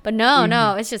cool. But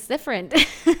no, it's just different.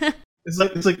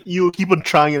 It's like you keep on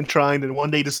trying and trying, and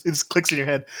one day it just clicks in your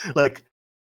head. Like,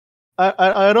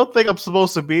 I don't think I'm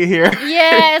supposed to be here.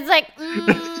 Yeah, it's like,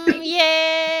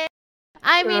 yeah.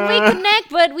 I mean, we connect,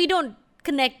 but we don't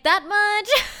connect that much.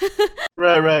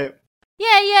 Right.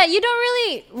 Yeah, you don't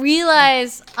really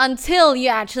realize until you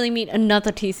actually meet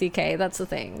another TCK. That's the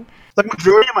thing. Like,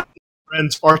 majority of my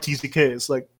friends are TCKs.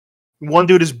 Like, one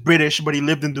dude is British, but he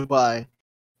lived in Dubai.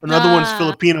 Another one is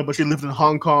Filipino, but she lived in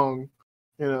Hong Kong.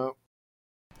 You know.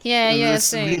 Yeah,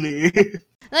 same. Really...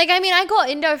 Like, I mean, I got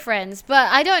Indo friends,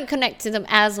 but I don't connect to them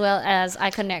as well as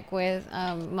I connect with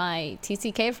my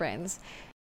TCK friends.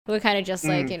 We're kind of just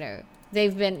like,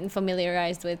 they've been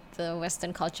familiarized with the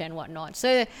Western culture and whatnot.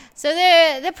 So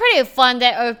they're pretty fun.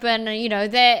 They're open.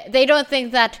 They don't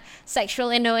think that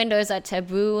sexual innuendos are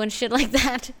taboo and shit like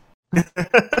that.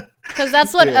 Because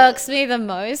that's what irks me the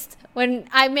most when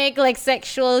I make like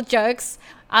sexual jokes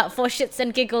for shits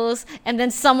and giggles, and then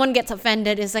someone gets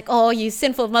offended. It's like, oh, you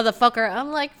sinful motherfucker.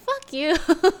 I'm like, fuck you.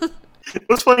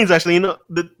 What's funny is actually,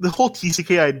 the whole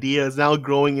TCK idea is now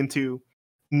growing into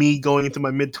me going into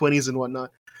my mid-20s and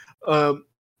whatnot.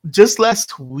 Just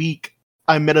last week,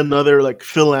 I met another like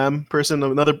Phil Am person,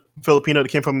 another Filipino that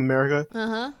came from America.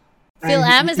 Phil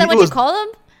Am, is that what you call him?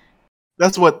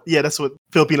 That's what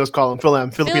Filipinos call him. Phil Am,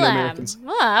 Filipino Americans.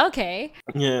 Oh, okay.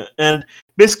 Yeah, and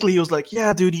basically he was like,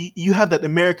 yeah, dude, you have that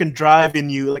American drive in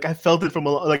you. Like I felt it from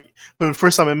the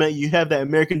first time I met you. You have that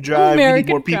American drive. You need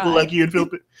more people like you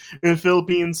in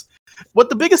Philippines. What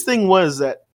the biggest thing was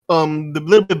that the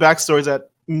little bit of backstory is that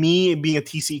me being a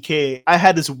TCK, I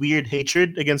had this weird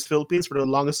hatred against Philippines for the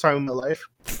longest time in my life.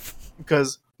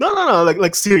 Because no,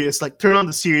 like serious, like turn on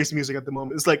the serious music at the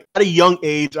moment. It's like at a young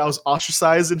age, I was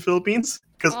ostracized in Philippines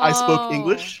because I spoke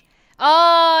English.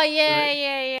 Oh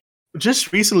yeah.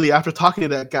 Just recently, after talking to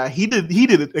that guy, he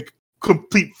did a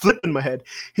complete flip in my head.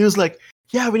 He was like,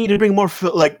 yeah, we need to bring more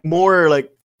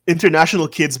international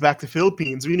kids back to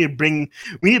Philippines. We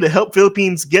need to help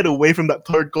Philippines get away from that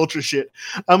third culture shit.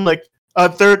 I'm like,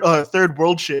 third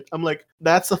world shit. I'm like,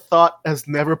 that's a thought has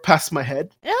never passed my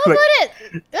head. No, Like,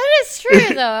 but that is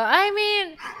true though. I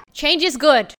mean, change is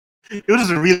good. it was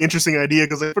just a really interesting idea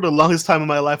because like, for the longest time in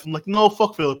my life, I'm like, no,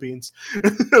 fuck Philippines.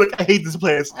 Like, I hate this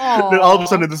place. Then all of a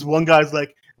sudden, this one guy's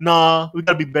like, nah, we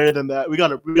gotta be better than that. We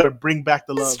gotta bring back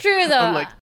the love. It's true though. I'm like,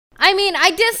 I mean,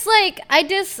 I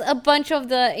diss a bunch of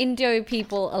the Indo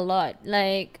people a lot.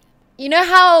 Like, you know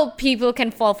how people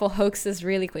can fall for hoaxes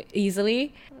really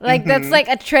easily? Like, that's like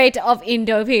a trait of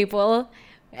Indo people.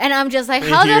 And I'm just like,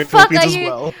 how the fuck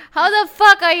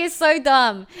are you so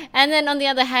dumb? And then on the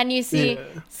other hand, you see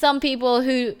some people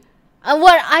who,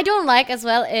 what I don't like as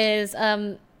well is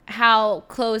how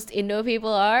closed Indo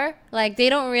people are. Like, they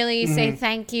don't really say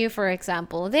thank you, for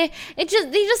example. They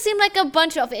just seem like a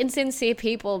bunch of insincere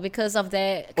people because of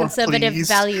their conservative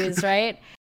values, right?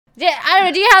 Yeah, I don't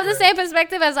know. Do you have the same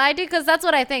perspective as I do? Because that's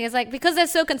what I think. It's like, because they're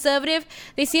so conservative,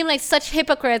 they seem like such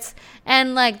hypocrites,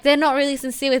 and like they're not really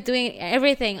sincere with doing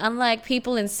everything. Unlike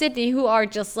people in Sydney who are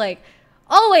just like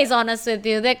always honest with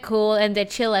you. They're cool and they're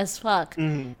chill as fuck.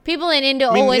 People in India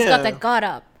always got their guard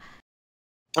up.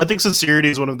 I think sincerity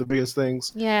is one of the biggest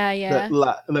things. Yeah.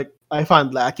 That I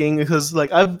find lacking, because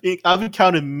like I've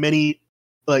encountered many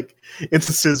like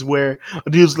instances where a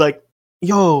dude's like,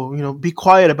 yo, be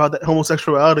quiet about that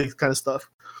homosexuality kind of stuff,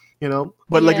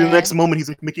 But like the next moment he's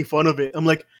like making fun of it. I'm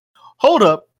like, hold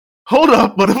up,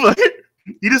 but I'm like,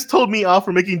 you just told me off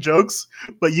for making jokes,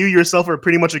 but you yourself are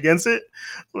pretty much against it.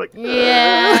 I'm like,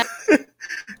 yeah,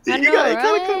 you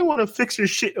kind of want to fix your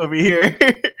shit over here.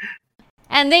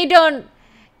 And they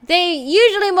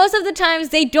usually, most of the times,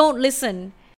 they don't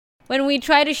listen when we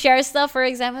try to share stuff. For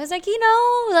example, it's like,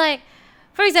 like,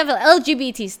 for example,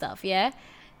 LGBT stuff, yeah.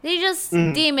 They just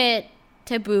deem it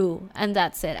taboo, and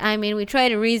that's it. I mean, we try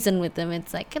to reason with them.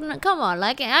 It's like, come on.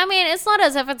 Like, I mean, it's not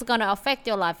as if it's going to affect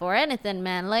your life or anything,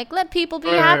 man. Like, let people be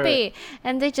happy.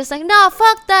 And they just like, no,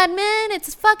 fuck that, man.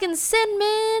 It's fucking sin,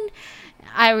 man.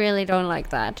 I really don't like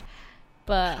that.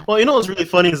 But well, what's really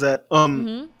funny is that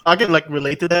I can like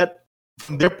relate to that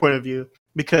from their point of view,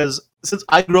 because since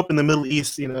I grew up in the Middle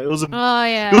East, it was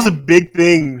a big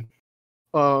thing,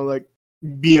 like,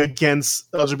 being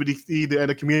against LGBT and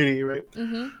the community, right?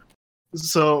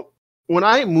 So when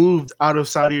I moved out of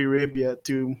Saudi Arabia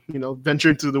to, venture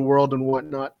into the world and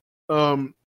whatnot,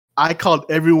 I called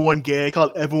everyone gay. I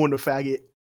called everyone a faggot.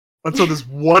 Until this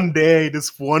one day,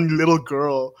 this one little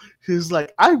girl who's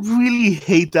like, I really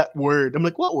hate that word. I'm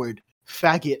like, what word?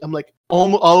 Faggot. I'm like,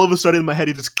 all of a sudden in my head,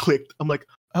 it just clicked. I'm like,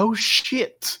 oh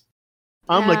shit.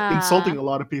 I'm like insulting a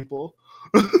lot of people.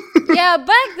 Yeah,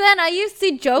 back then I used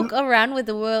to joke around with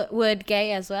the word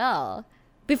gay as well,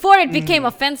 before it became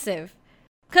offensive.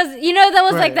 Because, there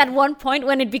was like that one point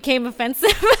when it became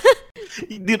offensive.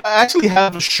 Dude, I actually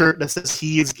have a shirt that says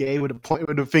he is gay with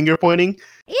a finger pointing.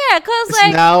 Yeah, because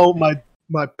like, now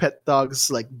my pet dog's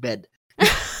like bed.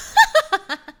 Because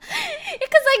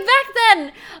like back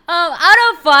then, out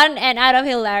of fun and out of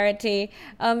hilarity,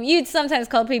 you'd sometimes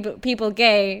call people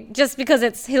gay just because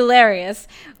it's hilarious,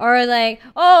 or like,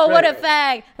 oh, what a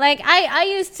fag. Like I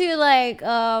used to like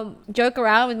joke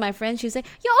around with my friends. She'd say,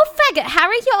 "You're a faggot,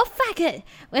 Harry. You're a faggot,"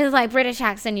 with like British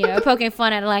accent, poking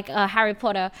fun at like Harry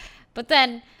Potter. But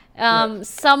then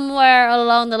somewhere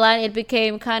along the line, it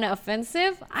became kind of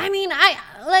offensive. I mean, I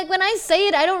like when I say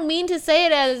it, I don't mean to say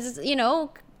it as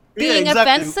being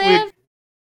offensive.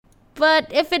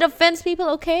 But if it offends people,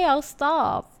 okay, I'll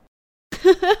stop.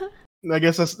 I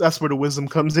guess that's where the wisdom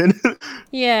comes in.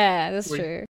 Yeah, that's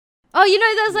true.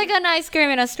 Oh, there's like an ice cream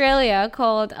in Australia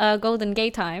called Golden Gay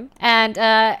Time, and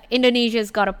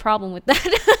Indonesia's got a problem with that.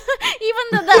 Even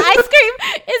though the ice cream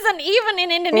isn't even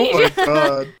in Indonesia. Oh my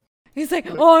god. He's like,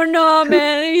 oh no,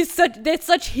 man, they're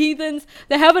such heathens.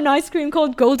 They have an ice cream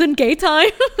called Golden Gay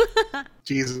Time.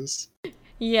 Jesus.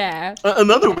 Yeah.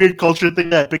 Another weird culture thing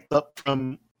that I picked up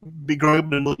from growing up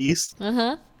in the Middle East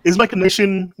is my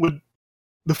connection with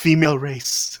the female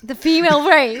race. The female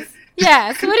race?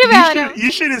 Yeah, so what about them?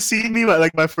 You should have seen me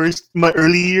my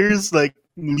early years, like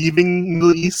leaving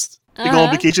Middle East to go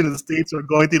on vacation in the States or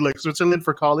going to like Switzerland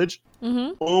for college.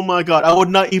 Oh my god, I would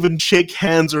not even shake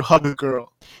hands or hug a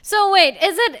girl. So wait,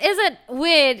 is it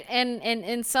weird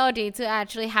in Saudi to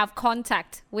actually have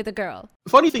contact with a girl? The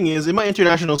funny thing is, in my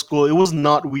international school, it was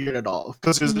not weird at all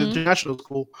because it was an international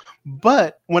school.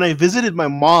 But when I visited my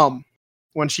mom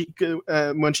when she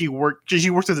worked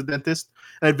as a dentist,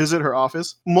 and I'd visit her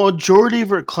office. Majority of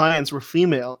her clients were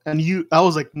female, and I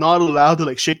was like not allowed to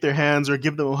like shake their hands or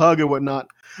give them a hug or whatnot.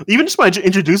 Even just by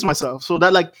introduce myself. So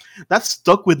that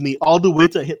stuck with me all the way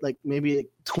to hit like maybe like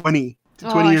 20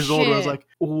 years old. Where I was like,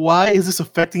 why is this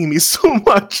affecting me so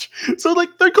much? So like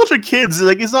third culture kids,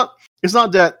 like it's not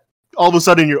that all of a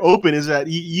sudden you're open. Is that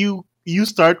you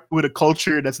start with a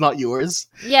culture that's not yours.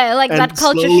 Yeah, like that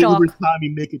culture shock. Over time,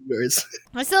 you make it yours.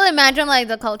 I still imagine like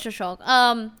the culture shock.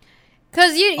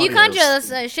 Because you can't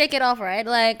just shake it off, right?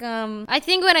 Like, I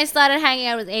think when I started hanging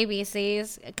out with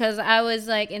ABCs, because I was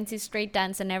like into street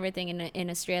dance and everything in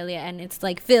Australia, and it's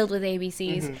like filled with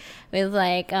ABCs, with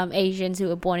like Asians who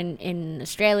were born in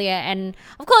Australia, and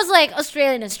of course like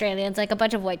Australians, like a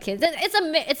bunch of white kids.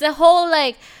 It's a whole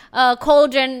like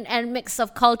cauldron and mix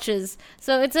of cultures.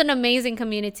 So it's an amazing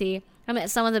community. I met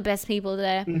some of the best people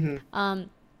there.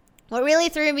 What really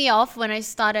threw me off when I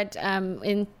started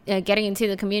getting into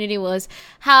the community was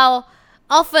how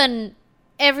often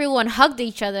everyone hugged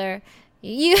each other.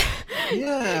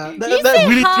 That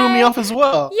really threw me off as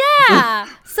well. Yeah.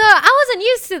 So I wasn't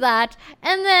used to that.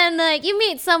 And then like you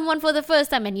meet someone for the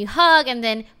first time and you hug, and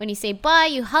then when you say bye,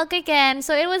 you hug again.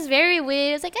 So it was very weird.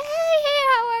 It was like, hey,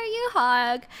 how are you?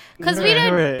 Hug. Because we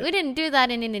didn't do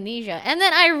that in Indonesia. And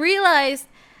then I realized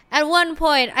at one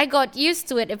point I got used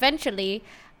to it eventually.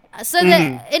 So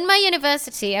that in my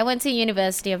university, I went to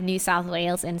University of New South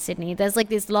Wales in Sydney. There's like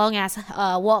this long ass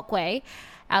walkway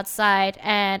outside,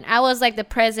 and I was like the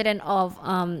president of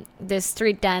this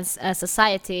street dance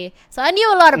society. So I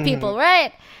knew a lot of people,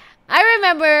 right? I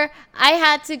remember I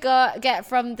had to get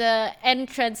from the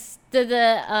entrance to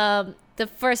the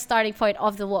first starting point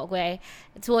of the walkway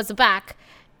towards the back.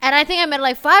 And I think I met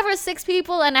like 5 or 6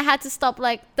 people, and I had to stop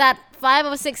like that 5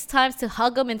 or 6 times to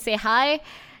hug them and say hi.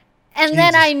 And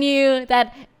then I knew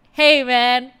that, hey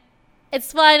man,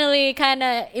 it's finally kind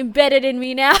of embedded in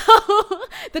me now.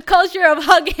 The culture of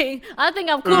hugging. I think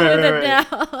I'm cool with it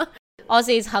now.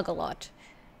 Aussies hug a lot.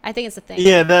 I think it's a thing.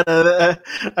 Yeah,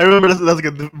 I remember that's like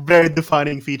a very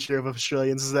defining feature of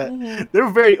Australians is that they're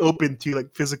very open to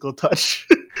like physical touch.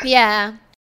 Yeah.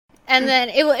 And then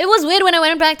it was weird when I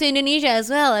went back to Indonesia as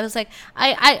well. I was like,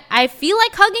 I feel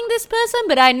like hugging this person,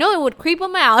 but I know it would creep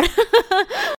them out.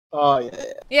 Oh, yeah.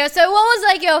 Yeah, so what was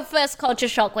like your first culture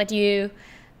shock when you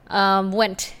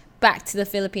went back to the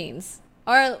Philippines?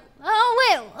 Or,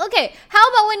 okay. How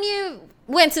about when you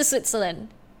went to Switzerland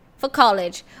for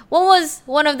college? What was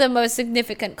one of the most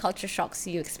significant culture shocks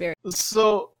you experienced?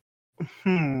 So,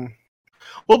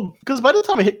 well, because by the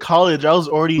time I hit college, I was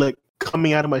already like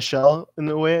coming out of my shell in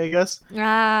a way, I guess.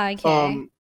 Ah, okay.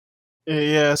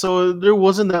 Yeah, so there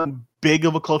wasn't that big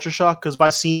of a culture shock because by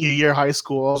senior year high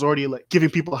school, I was already like giving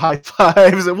people high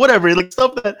fives and whatever, like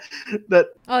stuff that.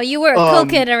 Oh, you were a cool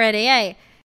kid already, eh?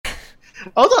 I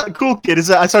was not a cool kid. It's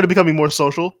that I started becoming more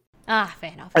social. Ah,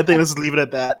 fair enough. I think let's leave it at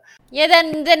that. Yeah,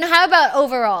 then how about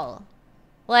overall?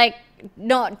 Like,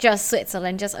 not just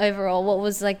Switzerland, just overall. What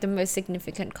was like the most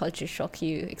significant culture shock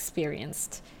you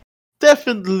experienced?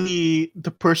 Definitely the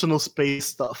personal space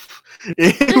stuff,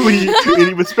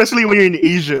 especially when you're in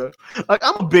Asia. Like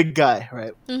I'm a big guy,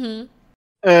 right?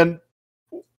 And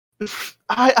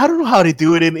I don't know how they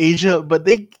do it in Asia, but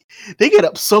they get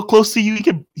up so close to you, you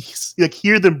can like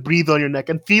hear them breathe on your neck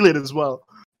and feel it as well,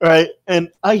 right?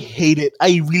 And I hate it.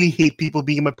 I really hate people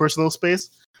being in my personal space.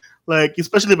 Like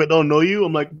especially if I don't know you,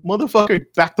 I'm like motherfucker,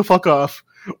 back the fuck off,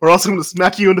 or else I'm gonna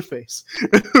smack you in the face.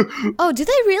 Oh, do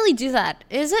they really do that?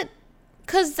 Is it?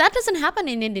 Because that doesn't happen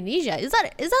in Indonesia. Is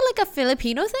that like a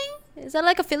Filipino thing? Is that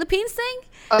like a Philippines thing?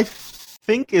 I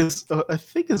think is a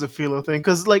Filipino thing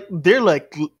because like they're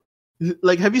like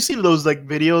have you seen those like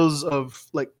videos of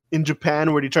like in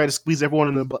Japan where they try to squeeze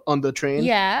everyone on the train?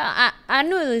 Yeah, I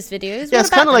know those videos. Yeah, it's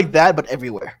kind of like that, but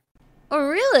everywhere. Oh,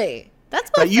 really?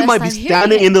 That's my like you might be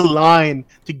standing in the line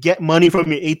to get money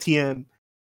from your ATM,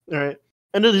 all right?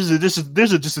 And there's just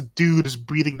a dude just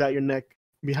breathing down your neck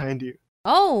behind you.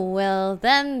 Oh, well,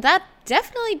 then that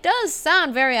definitely does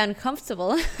sound very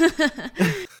uncomfortable.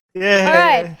 Yeah. All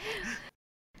right.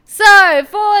 So,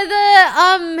 for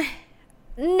the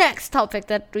next topic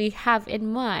that we have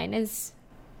in mind is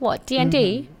what?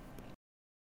 D&D?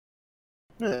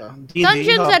 Yeah, D&D,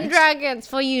 Dungeons and Dragons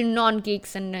for you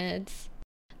non-geeks and nerds.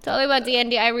 Tell me about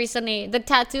D&D. The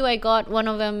tattoo I got, one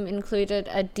of them included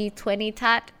a D20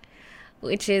 tat,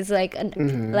 which is like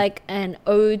an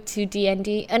ode to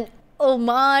D&D, an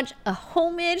homage, a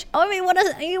homage. I mean,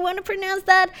 you want to pronounce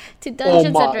that to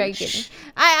Dungeons and Dragons?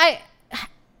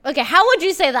 Okay, how would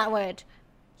you say that word?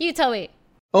 You tell me.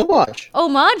 Homage.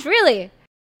 Homage, really?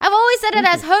 I've always said it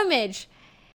as homage.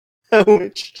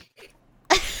 Homage.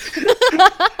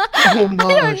 Oh my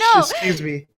I don't know. excuse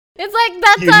me. It's like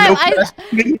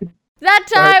that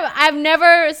time I've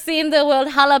never seen the word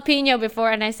jalapeno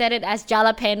before, and I said it as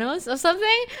jalapenos or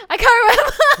something. I can't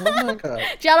remember. Oh my god.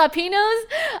 Jalapenos?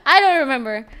 I don't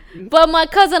remember. But my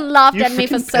cousin laughed You at me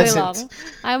for freaking so peasant.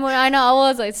 long. I know I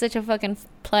was like such a fucking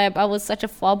pleb. I was such a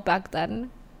fob back then.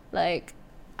 Like,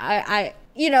 I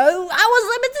was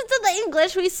limited to the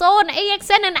English we saw on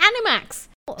AXN and Animax.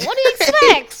 What do you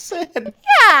expect?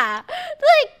 Yeah,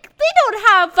 like they don't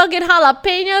have fucking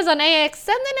jalapenos on AXN.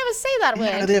 They never say that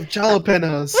Yeah, word. they have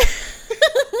jalapenos.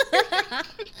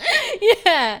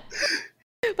 Yeah.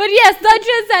 But yes,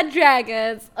 Dungeons and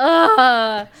Dragons.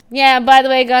 Yeah, by the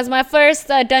way, guys, my first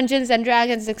Dungeons and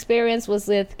Dragons experience was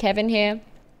with Kevin here.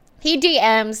 He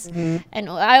DMs, and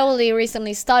I only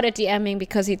recently started DMing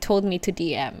because he told me to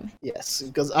DM. Yes,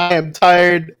 because I am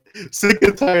sick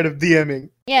and tired of DMing.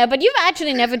 Yeah, but you've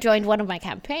actually never joined one of my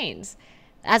campaigns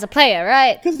as a player,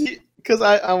 right? Because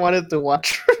I wanted to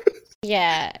watch.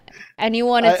 Yeah, and you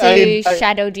wanted to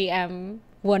shadow DM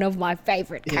one of my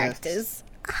favorite characters.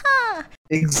 Yes.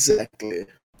 Exactly.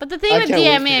 But the thing with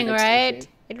DMing, right?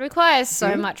 It requires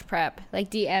so much prep, like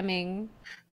DMing.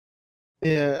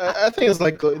 Yeah, I think it's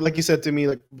like you said to me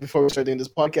like before we started doing this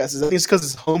podcast. I think it's because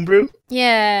it's homebrew.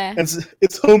 Yeah,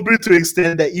 it's homebrew to an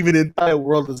extent that even the entire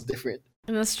world is different.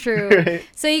 That's true. Right?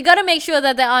 So you got to make sure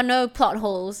that there are no plot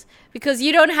holes because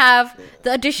you don't have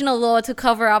the additional lore to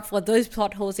cover up for those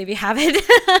plot holes if you have it.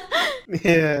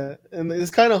 Yeah, and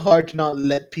it's kind of hard to not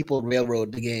let people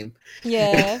railroad the game.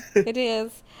 Yeah, it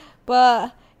is.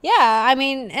 But yeah, I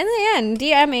mean, in the end,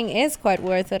 DMing is quite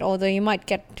worth it, although you might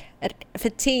get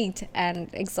fatigued and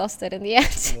exhausted in the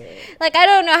end. Yeah. Like, I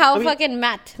don't know how fucking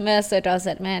Matt Mercer does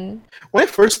it, man. When I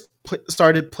first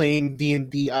started playing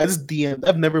D&D, I just DM'd.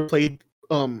 I've never played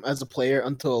as a player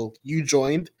until you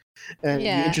joined, and you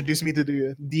introduced me to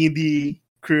the D&D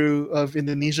crew of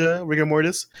Indonesia, Rigor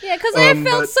Mortis. Yeah, because I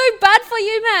felt so bad for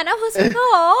you, man. I was like,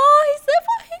 oh,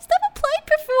 he's never played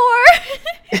before.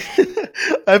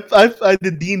 I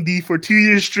did D&D for 2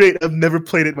 years straight. I've never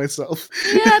played it myself.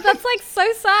 Yeah, that's like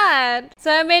so sad.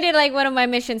 So I made it like one of my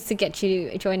missions to get you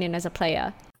to join in as a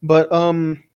player. But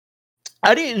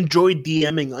I didn't enjoy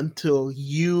DMing until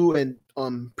you and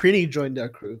Pretty joined our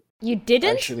crew. You didn't?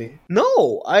 Actually,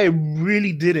 no, I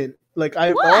really didn't. Like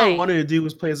all I wanted to do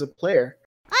was play as a player.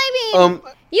 I mean,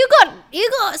 you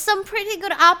got some pretty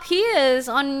good RPers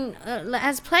on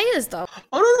as players though.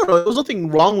 Oh no, there was nothing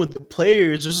wrong with the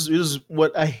players. It was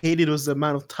what I hated was the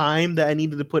amount of time that I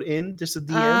needed to put in just to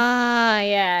DM.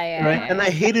 Yeah. Right, and I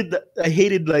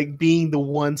hated like being the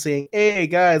one saying, "Hey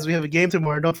guys, we have a game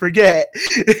tomorrow. Don't forget."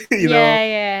 you know?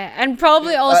 Yeah, and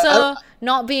probably also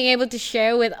not being able to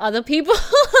share with other people.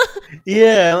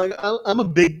 Yeah, like I'm a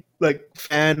big like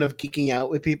fan of geeking out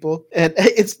with people, and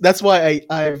that's why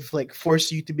I've like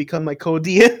forced you to become my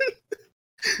co-DM.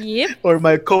 Yep. Or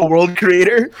my co-world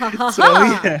creator. So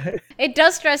yeah. It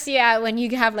does stress you out when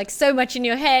you have like so much in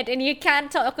your head and you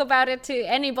can't talk about it to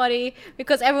anybody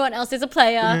because everyone else is a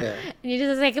player. Yeah. And you're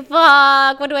just like,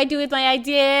 fuck, what do I do with my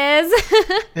ideas?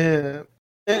 Yeah.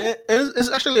 And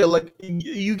it's actually like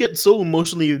you get so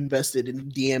emotionally invested in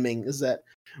DMing is that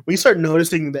when you start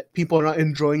noticing that people are not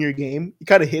enjoying your game, it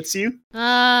kind of hits you.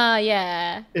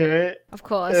 Yeah. Yeah. Of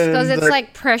course, because it's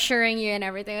like pressuring you and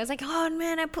everything. It's like, oh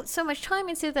man, I put so much time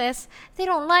into this. They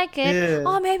don't like it. Yeah.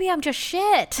 Oh, maybe I'm just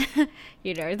shit.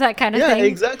 You know, that kind of thing. Yeah,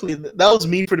 exactly. That was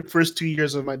me for the first 2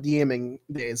 years of my DMing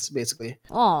days, basically.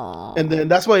 Oh. And then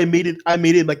that's why I made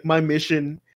it like my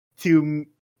mission to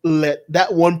let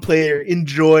that one player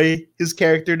enjoy his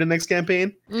character the next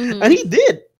campaign, and he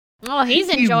did. Oh, he's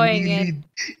enjoying it.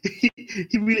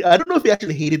 He really. I don't know if he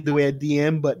actually hated the way I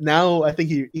DM, but now I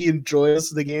think he enjoys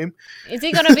the game. Is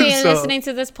he gonna be listening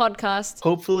to this podcast?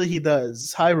 Hopefully, he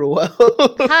does. Hi, Roel.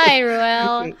 Hi,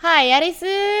 Roel. Hi,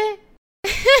 Arisu.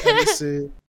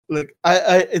 Look,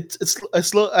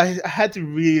 I had to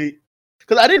really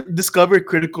because I didn't discover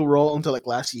Critical Role until like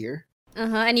last year.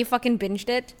 And you fucking binged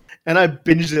it. And I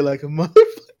binged it like a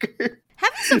motherfucker.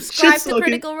 Have you subscribed to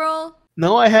Critical Role?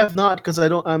 No, I have not because I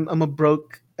don't. I'm a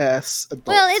broke ass adult.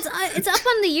 Well, it's up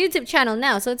on the YouTube channel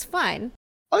now, so it's fine.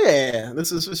 Oh yeah.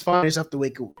 This is fine. I just have to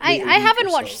wait. I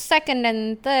haven't watched second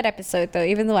and third episode though,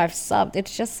 even though I've subbed.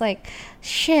 It's just like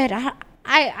shit.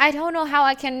 I don't know how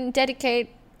I can dedicate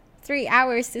 3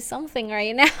 hours to something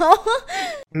right now.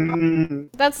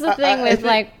 That's the thing with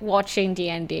like watching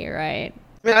D&D, right?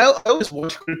 I mean, I always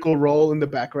watch Critical Role in the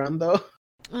background though.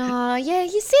 Yeah,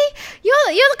 you see, you're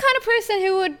the kind of person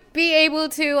who would be able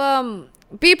to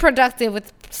be productive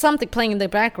with something playing in the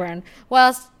background,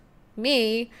 whilst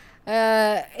me,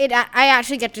 I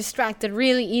actually get distracted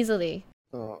really easily.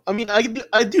 I mean, I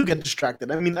do get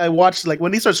distracted. I mean, I watch like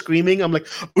when they start screaming, I'm like,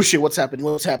 oh shit, what's happening?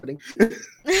 What's happening?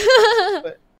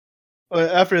 But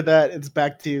after that, it's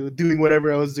back to doing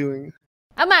whatever I was doing.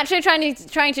 I'm actually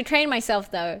trying to train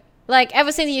myself though. Like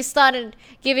ever since you started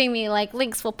giving me like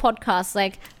links for podcasts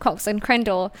like Cox and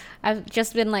Crendor, I've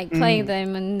just been like playing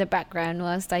them in the background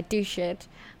whilst I do shit.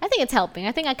 I think it's helping.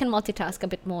 I think I can multitask a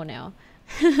bit more now.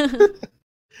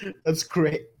 That's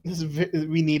great.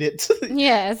 We need it.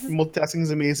 Yes. Multitasking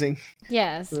is amazing.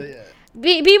 Yes. So, yeah.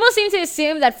 People seem to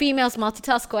assume that females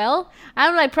multitask well.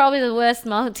 I'm like probably the worst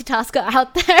multitasker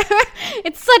out there.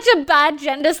 It's such a bad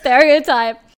gender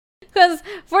stereotype. Because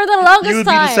for the longest time... You would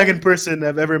be the second person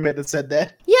I've ever met that said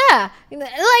that. Yeah.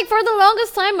 Like for the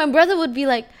longest time, my brother would be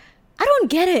like, I don't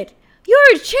get it.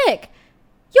 You're a chick.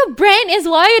 Your brain is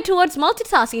wired towards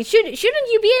multitasking. Shouldn't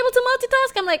you be able to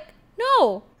multitask? I'm like,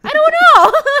 no. I don't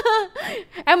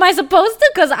know. Am I supposed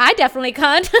to? Because I definitely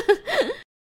can't.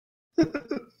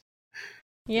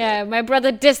 Yeah, my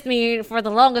brother dissed me for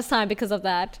the longest time because of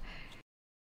that.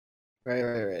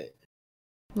 Right.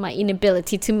 My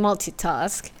inability to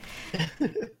multitask.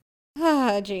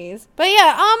 Ah, jeez. But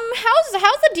yeah, how's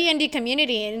the D&D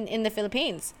community in the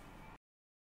Philippines?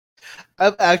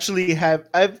 I've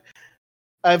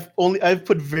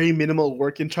put very minimal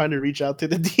work in trying to reach out to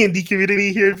the D&D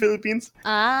community here in the Philippines.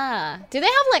 Do they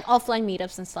have like offline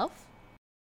meetups and stuff?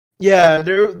 Yeah,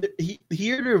 they're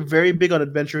very big on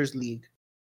Adventurers League.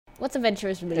 What's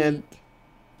Adventurers League? And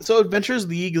so Adventurers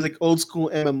League is like old school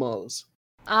MMOs.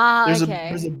 Okay.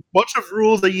 There's a bunch of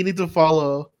rules that you need to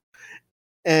follow,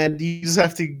 and you just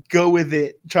have to go with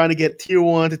it, trying to get tier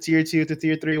 1 to tier 2 to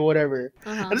tier 3 or whatever.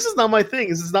 And this is not my thing.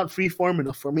 This is not free form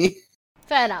enough for me.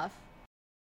 Fair enough.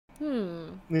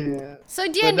 Yeah.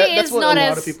 So D&D is not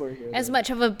as much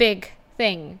of a big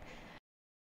thing.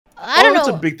 I don't know. It's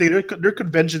a big thing. There are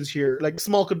conventions here, like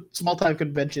small time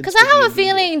conventions. Because I have a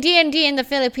feeling D&D in the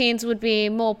Philippines would be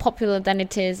more popular than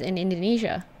it is in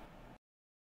Indonesia.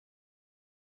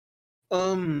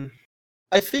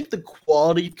 I think the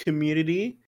quality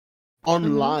community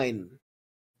online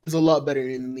is a lot better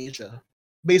in Indonesia,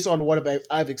 based on what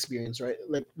I've experienced. Right,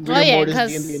 like Mortis,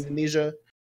 D&D in Indonesia.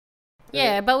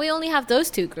 Yeah, but we only have those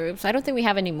two groups. I don't think we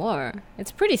have any more.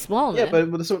 It's pretty small. Yeah, but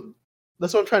that's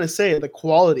what I'm trying to say. The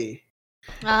quality.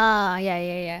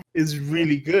 Yeah. Is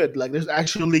really good. Like there's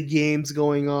actually games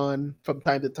going on from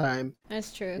time to time.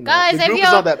 That's true. You guys, the group is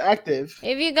not that active.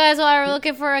 If you guys are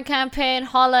looking for a campaign,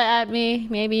 holla at me.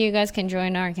 Maybe you guys can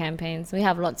join our campaigns. We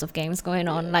have lots of games going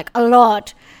on. Like a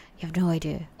lot. You have no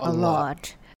idea. A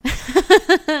lot.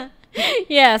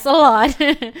 Yes, a lot.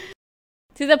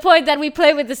 To the point that we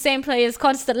play with the same players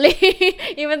constantly,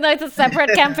 even though it's a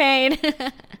separate campaign.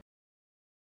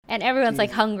 And everyone's like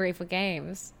hungry for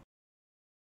games.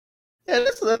 Yeah,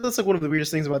 that's like one of the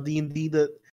weirdest things about D&D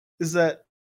is that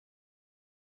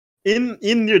in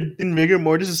Rigor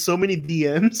Mortis there's so many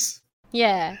DMs.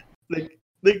 Yeah. Like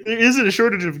there isn't a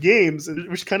shortage of games,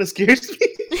 which kind of scares me.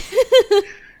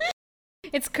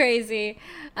 It's crazy.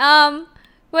 Well,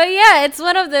 yeah, it's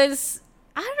one of those.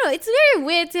 I don't know. It's very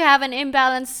weird to have an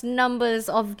imbalanced numbers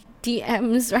of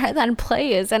DMs rather than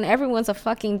players, and everyone's a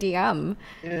fucking DM.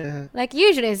 Yeah. Like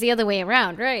usually it's the other way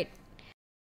around, right?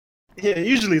 Yeah,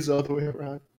 usually it's the other way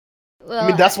around. Well, I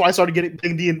mean, that's why I started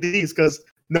playing D&D, because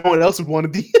no one else would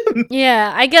want to DM.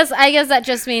 Yeah, I guess that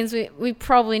just means we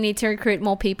probably need to recruit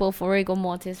more people for Rigor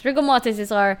Mortis. Rigor Mortis is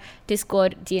our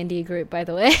Discord D&D group, by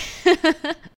the way.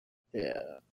 Yeah,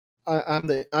 I'm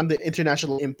the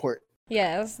international import.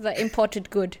 Yes, the imported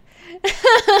good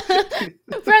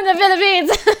from the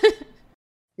Philippines.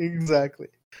 Exactly.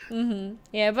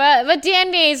 Yeah, but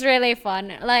D&D is really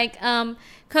fun. Like,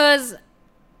 cause.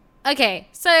 Okay,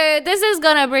 so this is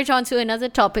gonna bridge on to another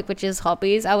topic, which is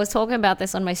hobbies. I was talking about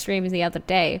this on my stream the other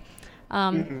day.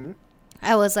 I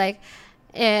was like,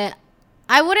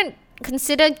 I wouldn't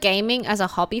consider gaming as a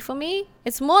hobby for me.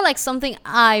 It's more like something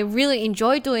I really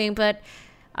enjoy doing, but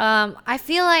I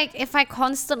feel like if I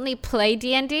constantly play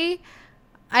D&D,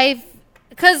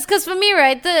 because for me,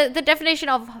 right, the definition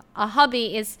of a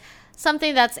hobby is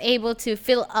something that's able to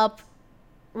fill up,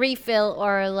 refill,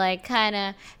 or like kind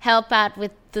of help out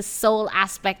with the soul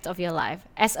aspect of your life.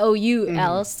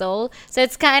 SOUL, soul. So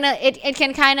it's kind of it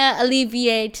can kind of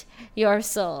alleviate your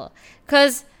soul.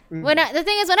 Because the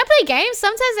thing is, when I play games,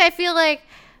 sometimes I feel like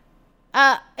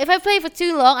if I play for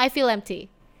too long, I feel empty.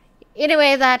 In a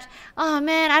way that, oh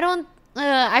man,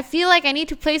 I feel like I need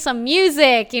to play some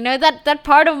music, you know, that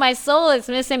part of my soul is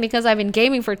missing because I've been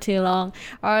gaming for too long.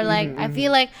 Or like, I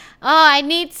feel like, I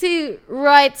need to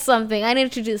write something. I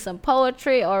need to do some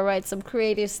poetry or write some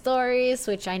creative stories,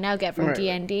 which I now get from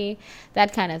D&D,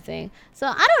 that kind of thing. So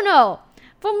I don't know.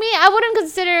 For me, I wouldn't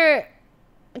consider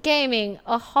gaming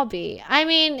a hobby. I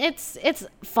mean, it's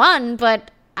fun,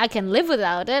 but I can live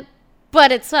without it.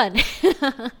 But it's fun.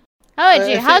 How about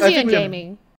you? How's you in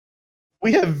gaming?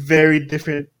 We have very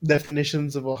different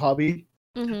definitions of a hobby.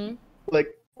 Mm-hmm.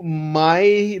 Like,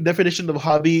 my definition of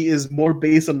hobby is more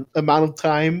based on amount of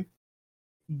time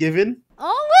given.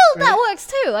 Oh, well, that works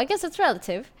too. I guess it's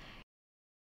relative.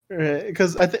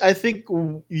 Because I think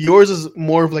yours is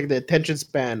more of like the attention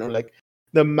span, or like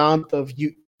the amount of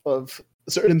a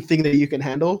certain thing that you can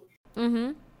handle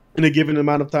in a given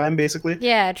amount of time, basically.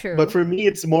 Yeah, true. But for me,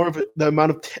 it's more of the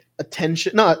amount of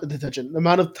the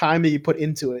amount of time that you put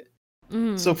into it.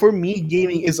 So for me,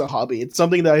 gaming is a hobby. It's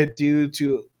something that I do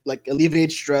to like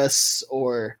alleviate stress,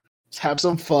 or have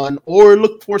some fun, or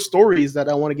look for stories that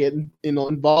I want to get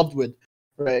involved with,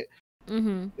 right?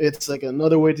 It's like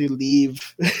another way to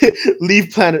leave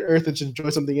planet Earth and enjoy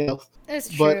something else. It's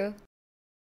true.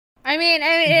 I mean,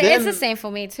 it's the same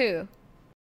for me too.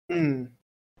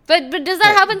 But does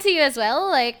that happen to you as well?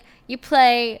 Like, you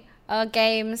play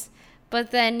games,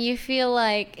 but then you feel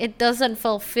like it doesn't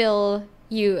fulfill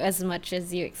you as much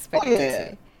as you expect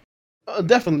it to.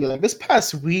 Definitely. Like, this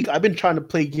past week, I've been trying to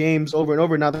play games over and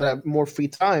over now that I have more free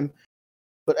time,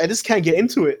 but I just can't get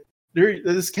into it. I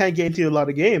just can't get into a lot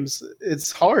of games.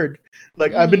 It's hard.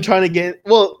 Like, I've been trying to get.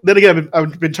 Well, then again,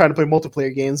 I've been trying to play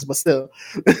multiplayer games, but still,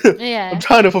 yeah. I'm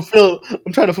trying to fulfill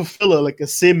a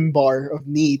sim bar of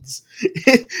needs,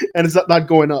 and it's not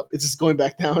going up. It's just going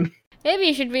back down. Maybe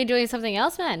you should be doing something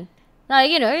else, man. Like,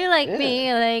 you're like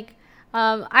me. Like,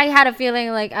 I had a feeling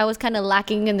like I was kind of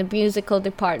lacking in the musical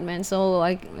department, so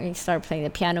I started playing the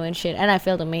piano and shit, and I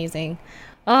felt amazing.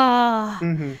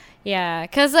 Yeah,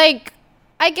 cause like.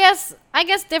 I guess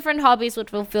different hobbies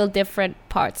would fulfill different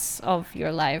parts of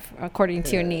your life according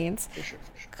to your needs. For sure.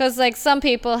 Because like some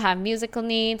people have musical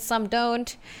needs, some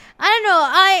don't. I don't know.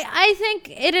 I think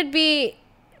it'd be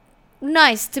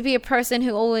nice to be a person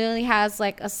who only has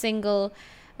like a single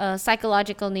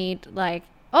psychological need. Like,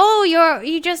 oh,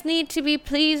 you just need to be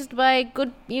pleased by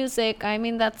good music. I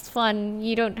mean, that's fun.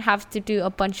 You don't have to do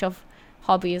a bunch of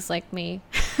hobbies like me.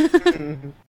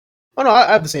 Oh no,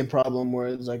 I have the same problem where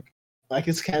it's like, I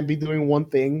just can't be doing one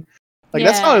thing. Like,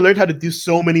 that's how I learned how to do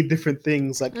so many different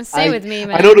things. Like, Stay with me,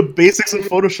 man. I know the basics of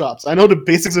Photoshops. I know the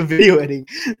basics of video editing.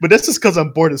 But that's just because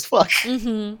I'm bored as fuck.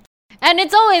 And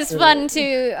it's always fun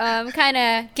to kind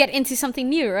of get into something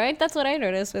new, right? That's what I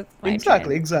noticed with my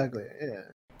Exactly.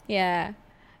 Yeah.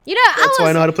 That's why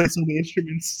I know how to play so many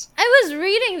instruments. I was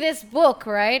reading this book,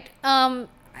 right? I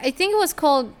think it was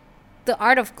called The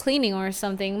Art of Cleaning or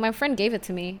something. My friend gave it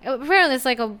to me. Apparently it's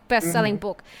like a best-selling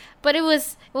book. But it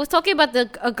was talking about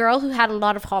a girl who had a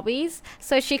lot of hobbies.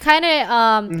 So she kind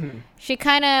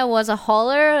of was a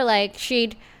hauler. Like,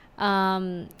 she'd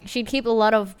keep a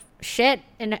lot of shit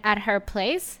at her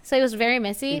place, so it was very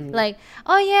messy. Like,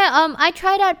 oh yeah, I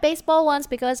tried out baseball once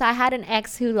because I had an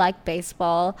ex who liked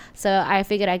baseball, so I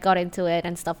figured I got into it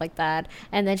and stuff like that.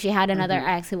 And then she had another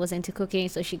ex who was into cooking,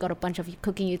 so she got a bunch of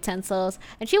cooking utensils,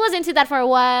 and she was into that for a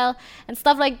while and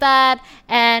stuff like that.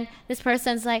 And this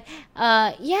person's like,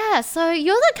 yeah, so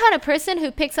you're the kind of person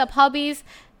who picks up hobbies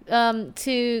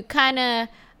to kind of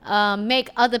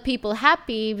make other people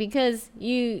happy because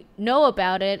you know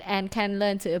about it and can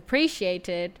learn to appreciate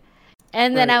it.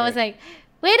 And then I was like,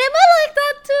 wait, am I like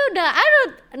that too?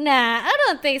 I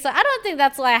don't think so. I don't think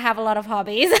that's why I have a lot of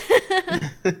hobbies.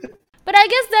 But I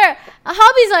guess their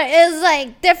hobbies is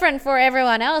like different for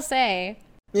everyone else, eh?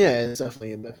 Yeah, it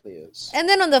definitely is. And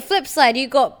then on the flip side, you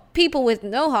got people with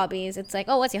no hobbies. It's like,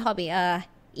 oh, what's your hobby?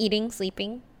 Eating,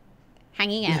 sleeping,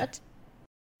 hanging out.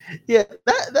 Yeah,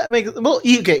 that makes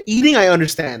eating. I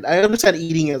understand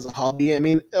eating as a hobby. I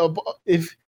mean,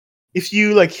 if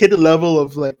you like hit a level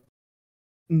of like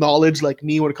knowledge like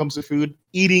me when it comes to food,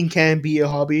 eating can be a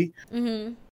hobby.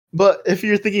 But if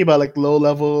you're thinking about like low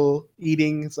level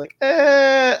eating, it's like,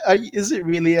 is it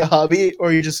really a hobby,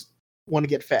 or you just want to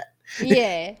get fat?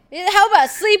 Yeah. How about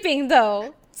sleeping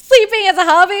though? Sleeping as a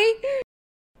hobby?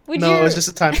 It's just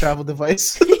a time travel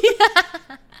device.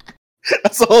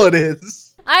 That's all it is.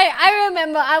 I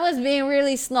remember I was being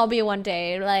really snobby one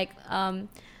day. Like,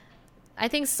 I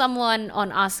think someone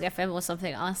on Ask.FM or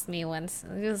something asked me once.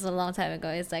 This was a long time ago.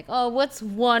 It's like, oh, what's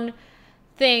one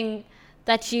thing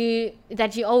that you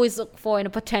always look for in a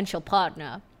potential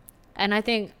partner? And I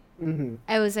think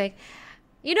I was like,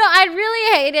 I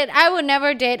really hate it. I would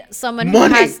never date someone who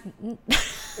has. No,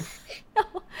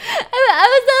 I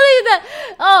was telling you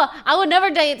that. Oh, I would never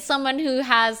date someone who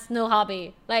has no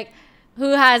hobby. Like,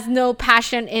 who has no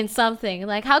passion in something.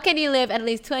 Like, how can you live at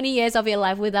least 20 years of your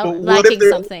life without liking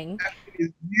something? Is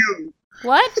you?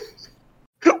 What?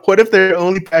 What if their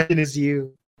only passion is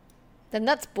you? Then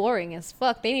that's boring as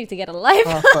fuck. They need to get a life.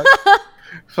 Oh,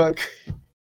 fuck.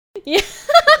 Yeah.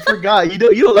 I forgot. You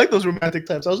don't like those romantic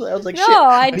types. I was like, No, shit.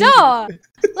 I don't.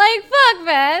 Like, fuck,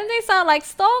 man. They sound like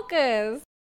stalkers.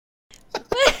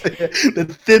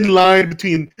 The thin line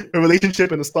between a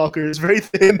relationship and a stalker is very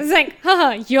thin. It's like,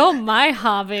 haha, you're my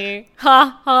hobby.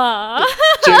 Ha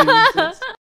ha.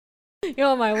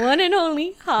 You're my one and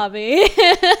only hobby.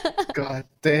 God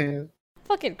damn.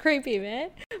 Fucking creepy, man.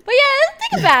 But yeah,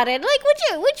 think about it. Like,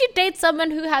 would you date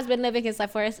someone who has been living his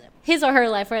life for his or her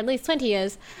life for at least 20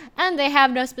 years, and they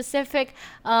have no specific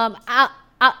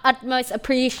utmost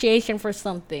appreciation for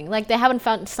something? Like, they haven't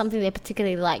found something they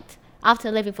particularly liked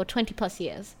after living for 20 plus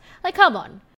years. Like, come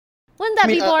on. Wouldn't that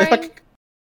be boring?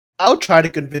 I'll try to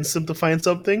convince them to find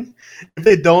something. If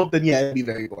they don't, then yeah, it'd be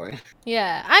very boring.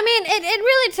 Yeah, I mean, it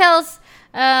really tells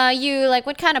you, like,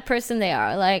 what kind of person they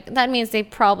are. Like, that means they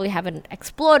probably haven't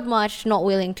explored much, not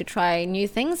willing to try new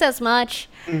things as much,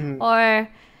 or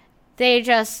they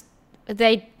just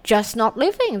not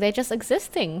living, they're just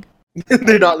existing.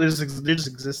 They're just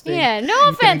existing. Yeah, no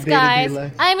offense, guys.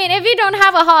 I mean, if you don't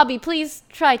have a hobby, please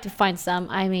try to find some.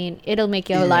 I mean, it'll make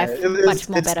your life much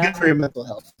more better. It's good for your mental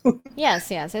health.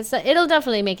 Yes. It'll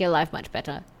definitely make your life much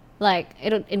better. Like,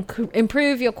 it'll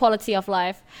improve your quality of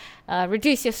life,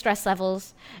 reduce your stress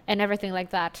levels, and everything like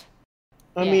that.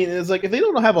 I mean, it's like, if they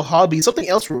don't have a hobby, something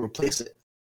else will replace it,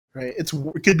 right? It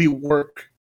could be work.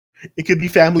 It could be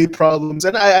family problems,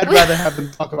 and I'd rather have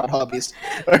them talk about hobbies.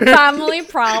 Family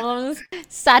problems.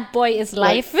 Sad boy is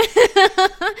life.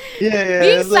 Yeah.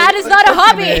 Being sad is not a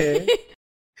hobby.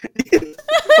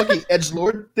 Fucking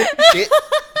edgelord. Shit.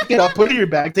 Take it out, put it in your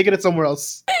bag, take it somewhere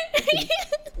else.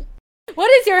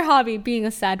 What is your hobby? Being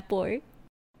a sad boy.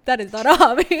 That is not a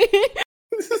hobby.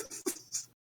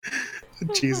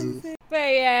 Jesus. But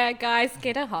yeah, guys,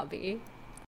 get a hobby.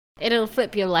 It'll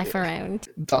flip your life around.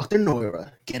 Dr.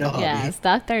 Noira, get a hobby. Yes,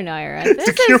 Dr. Noira. It's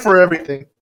a cure for everything.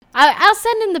 I'll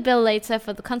send in the bill later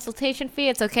for the consultation fee.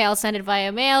 It's okay, I'll send it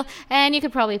via mail, and you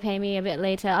could probably pay me a bit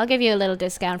later. I'll give you a little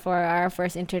discount for our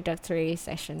first introductory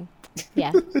session.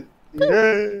 Yeah.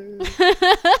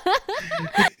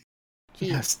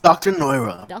 Yes, Dr.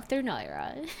 Noira. Dr.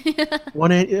 Noira.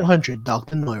 1-800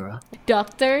 Dr. Noira.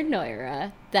 Dr.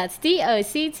 Noira. That's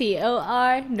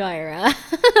DOCTOR Noira.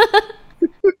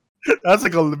 That's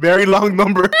like a very long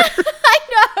number.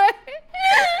 I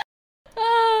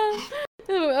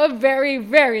know. A very,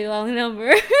 very long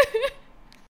number.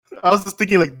 I was just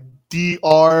thinking like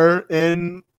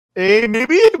DRNA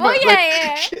maybe? Oh,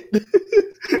 yeah.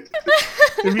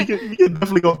 we can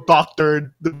definitely go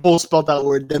doctor, the whole spelled out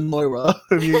word, then Noira.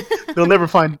 I mean, they'll never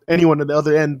find anyone at the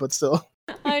other end, but still.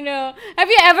 I know. Have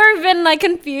you ever been like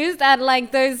confused at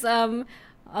like those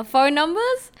phone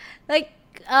numbers? Like,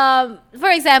 for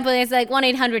example, it's like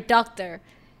 1-800-DOCTOR.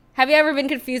 Have you ever been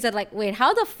confused at like, wait,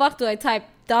 how the fuck do I type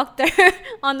doctor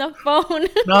on the phone?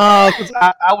 No, because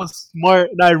I was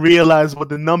smart and I realized what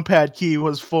the numpad key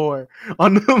was for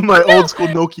on my old school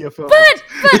Nokia phone. But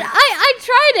I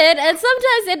tried it and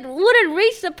sometimes it wouldn't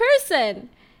reach the person.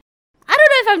 I don't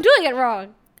know if I'm doing it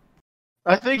wrong.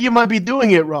 I think you might be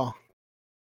doing it wrong.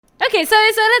 Okay, so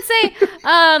let's say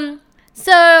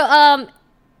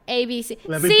ABC.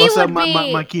 Let me bust out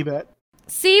my keypad.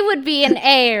 C would be an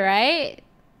A, right?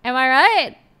 Am I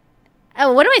right?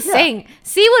 Oh, what am I saying?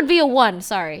 C would be a 1,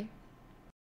 sorry.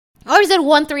 Or is it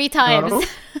 1 3 times?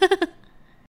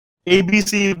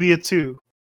 ABC would be a 2.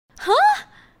 Huh?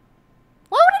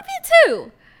 Why would it be a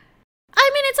 2? I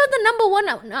mean, it's on the number 1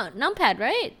 numpad,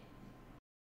 right?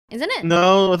 Isn't it?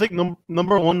 No, I think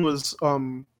number 1 was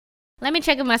Let me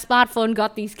check if my smartphone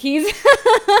got these keys.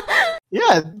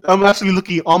 Yeah, I'm actually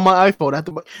looking on my iPhone. I have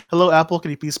to, hello, Apple,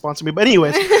 can you please sponsor me? But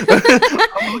anyways,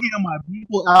 I'm looking on my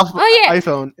beautiful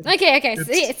iPhone. Okay.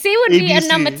 C would be a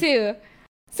number 2.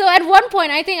 So at one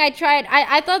point, I think I tried.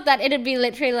 I thought that it'd be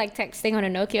literally like texting on a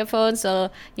Nokia phone. So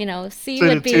C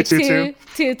would be 2,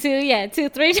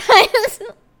 3 times.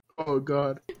 Oh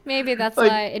God. Maybe that's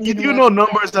like, why it you didn't do work. know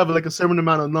numbers have like a certain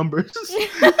amount of numbers.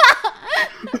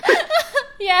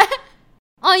 Yeah.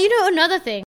 Oh, another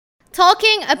thing.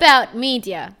 Talking about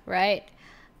media, right?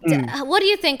 What do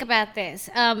you think about this?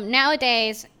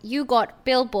 Nowadays, you got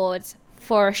billboards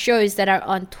for shows that are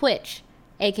on Twitch,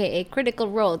 aka Critical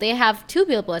Role. They have 2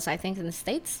 billboards, I think, in the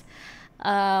States.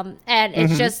 And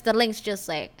it's just, the link's just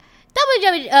like,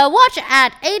 watch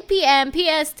at 8 p.m.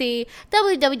 PST,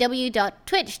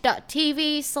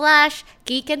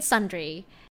 www.twitch.tv/geekandsundry.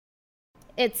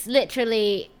 It's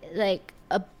literally like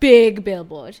a big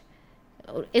billboard.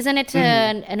 Isn't it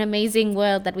an amazing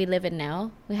world that we live in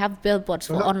now? We have billboards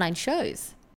for online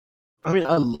shows. I mean,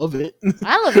 I love it.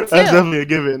 I love it too. That's definitely a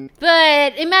given.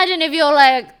 But imagine if you're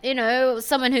like,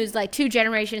 someone who's like 2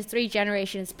 generations, 3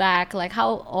 generations back. Like,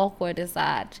 how awkward is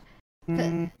that?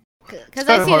 Because It's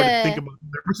kind of hard to think about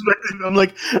their perspective. I'm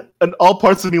like, and all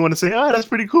parts of me want to say, that's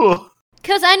pretty cool.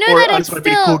 Because I know Or that I it's just might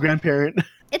be a cool still, grandparent.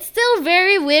 it's still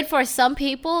very weird for some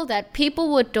people that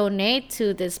people would donate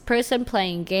to this person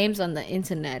playing games on the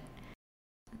internet.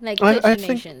 Like Twitch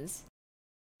donations.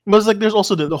 But it's like there's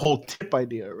also the whole tip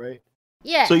idea, right?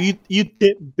 Yeah. So you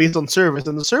tip based on service,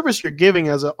 and the service you're giving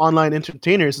as an online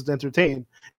entertainer is to entertain.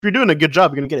 If you're doing a good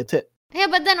job, you're gonna get a tip. Yeah,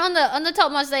 but then on the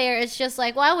topmost layer, it's just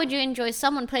like, why would you enjoy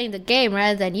someone playing the game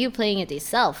rather than you playing it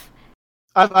yourself?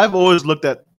 I've always looked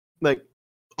at like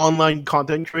online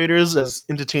content creators as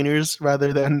entertainers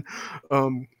rather than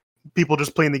people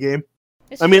just playing the game.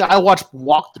 It's I mean, true. I watch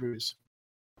walkthroughs.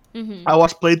 Mm-hmm. I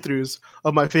watch playthroughs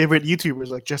of my favorite YouTubers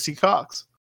like Jesse Cox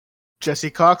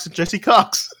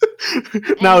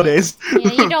nowadays.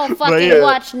 Yeah, you don't fucking yeah.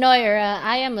 watch Noira.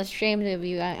 I am ashamed of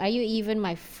you. Are you even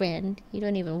my friend? You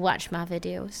don't even watch my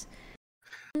videos.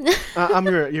 I'm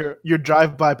your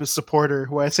drive-by supporter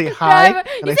who I say hi. You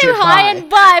And I say say hi and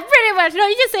bye, pretty much. No,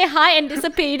 you just say hi and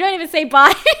disappear. You don't even say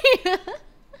bye.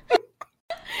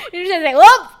 You just say,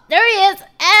 whoop, there he is,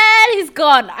 and he's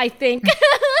gone, I think.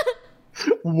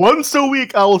 Once a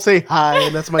week, I will say hi,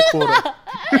 and that's my quota.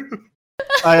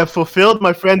 I have fulfilled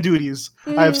my friend duties.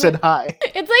 I have said hi.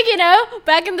 It's like,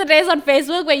 back in the days on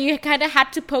Facebook where you kind of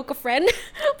had to poke a friend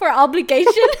for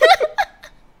obligation.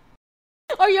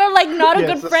 Or you're like not a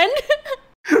good friend.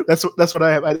 That's what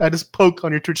I have. I just poke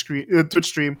on your Twitch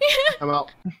stream. I'm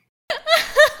out.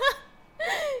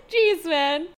 Jeez,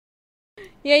 man.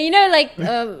 Yeah,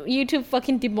 YouTube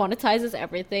fucking demonetizes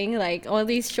everything. Like all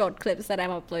these short clips that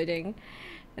I'm uploading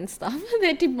and stuff.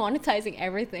 They're demonetizing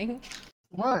everything.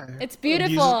 Why? It's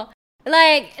beautiful.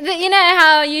 Like, you know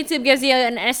how YouTube gives you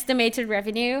an estimated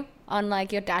revenue on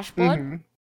like your dashboard? Mm-hmm.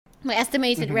 My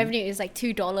estimated revenue is like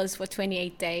 $2 for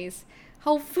 28 days.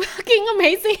 How fucking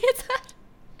amazing is that?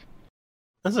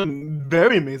 That's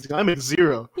very amazing. I make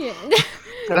 0. Yeah.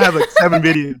 And I have like 7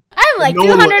 videos. I'm like No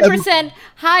one will 200%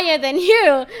 higher than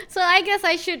you, so I guess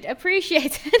I should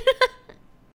appreciate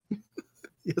it.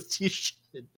 Yes, you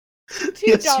should. $2.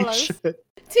 Yes, you should.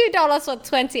 $2 for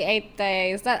 28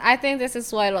 days. That I think this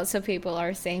is why lots of people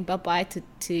are saying bye-bye to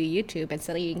YouTube and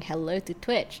saying hello to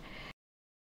Twitch.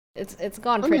 It's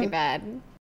gone pretty bad.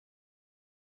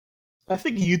 I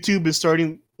think YouTube is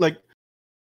starting, like,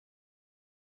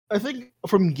 I think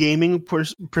from gaming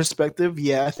perspective,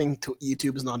 I think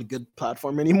YouTube is not a good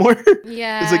platform anymore.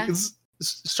 Yeah. It's like it's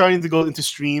starting to go into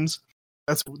streams.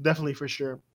 That's definitely for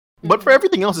sure. But for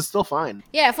everything else, it's still fine.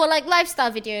 Yeah, for like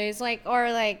lifestyle videos,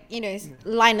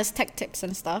 Linus Tech Tips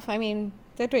and stuff. I mean,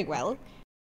 they're doing well.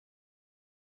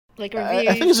 Like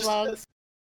reviews, vlogs.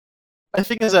 I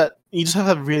think is that you just have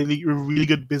to have really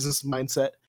good business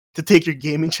mindset to take your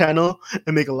gaming channel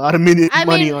and make a lot of money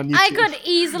on YouTube. I could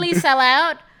easily sell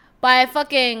out by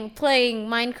fucking playing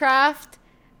Minecraft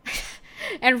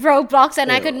and Roblox,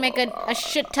 and I could make a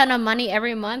shit ton of money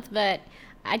every month, but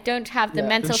I don't have the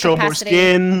mental show capacity. More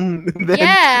skin.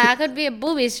 Yeah, I could be a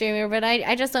booby streamer, but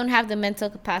I just don't have the mental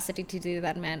capacity to do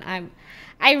that, man.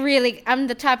 I'm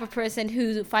the type of person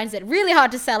who finds it really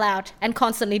hard to sell out and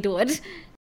constantly do it.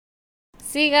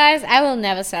 See, guys, I will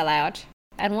never sell out.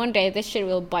 And one day this shit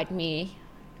will bite me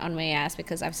on my ass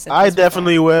because I've said this I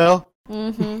definitely will.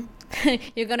 Mm-hmm.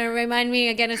 You're gonna remind me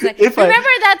again. It's like, remember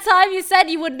that time you said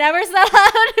you would never sell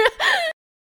out?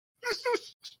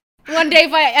 One day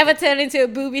if I ever turn into a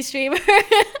booby streamer.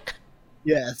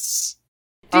 Yes.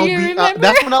 Do you remember?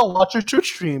 That's when I'll watch your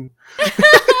Twitch stream.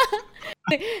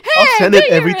 Hey, I'll send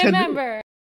it every 10 minutes. Remember?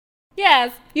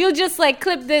 Yes, you'll just like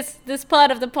clip this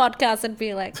part of the podcast and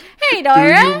be like, "Hey,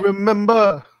 Noira, do you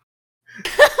remember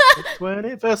the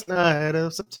 21st night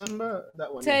of September?"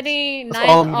 That one.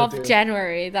 29th of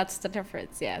January. That's the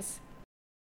difference. Yes.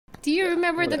 Do you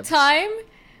remember the time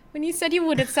when you said you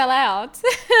wouldn't sell out?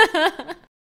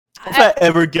 If I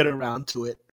ever get around to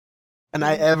it, and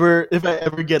if I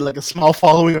ever get like a small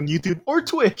following on YouTube or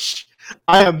Twitch,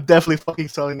 I am definitely fucking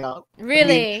selling out.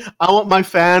 Really? I want my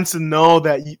fans to know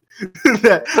that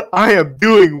that I am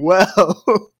doing well.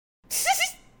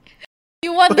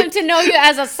 You want them to know you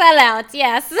as a sellout,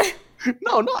 yes.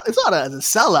 No, it's not as a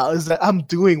sellout. It's that I'm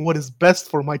doing what is best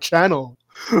for my channel.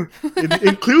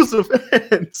 Inclusive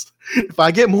fans. If I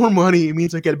get more money, it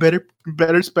means I get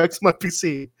better specs on my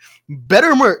PC,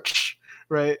 better merch,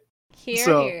 right?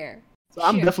 Here. So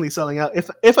I'm definitely selling out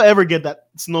if I ever get that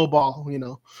snowball,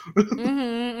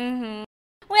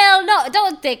 Well,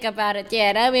 don't think about it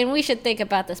yet. I mean, we should think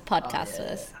about this podcast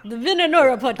first. The Vin and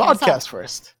Noira podcast. Podcast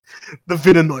first. The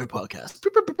Vin and Noira podcast.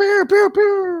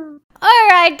 All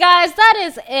right, guys, that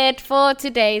is it for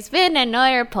today's Vin and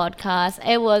Noira podcast.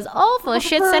 It was all for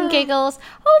shits and giggles.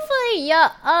 Hopefully, you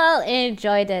all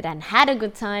enjoyed it and had a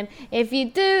good time. If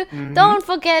you do, don't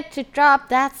forget to drop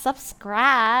that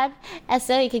subscribe, and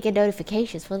so you can get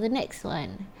notifications for the next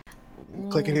one.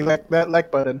 Clicking that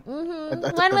like button. When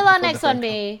will our next one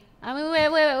be? I mean,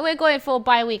 we're going for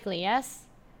bi-weekly, yes?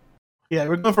 Yeah,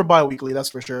 we're going for bi-weekly, that's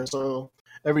for sure. So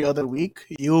every other week,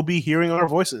 you'll be hearing our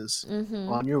voices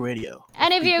on your radio.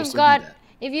 And if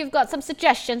you've got some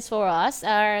suggestions for us,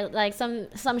 or like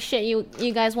some shit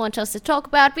you guys want us to talk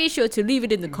about, be sure to leave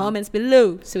it in the comments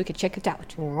below so we can check it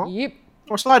out. Yep.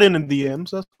 Or slide in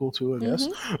DMs. That's cool too, I guess.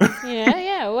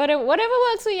 Yeah. Whatever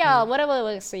works for y'all. Whatever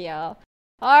works for y'all.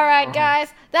 All right, guys.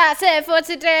 That's it for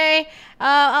today.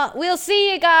 We'll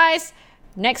see you guys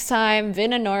next time.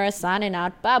 Vin and Noira signing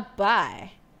out.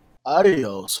 Bye-bye.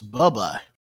 Adios. Bye-bye.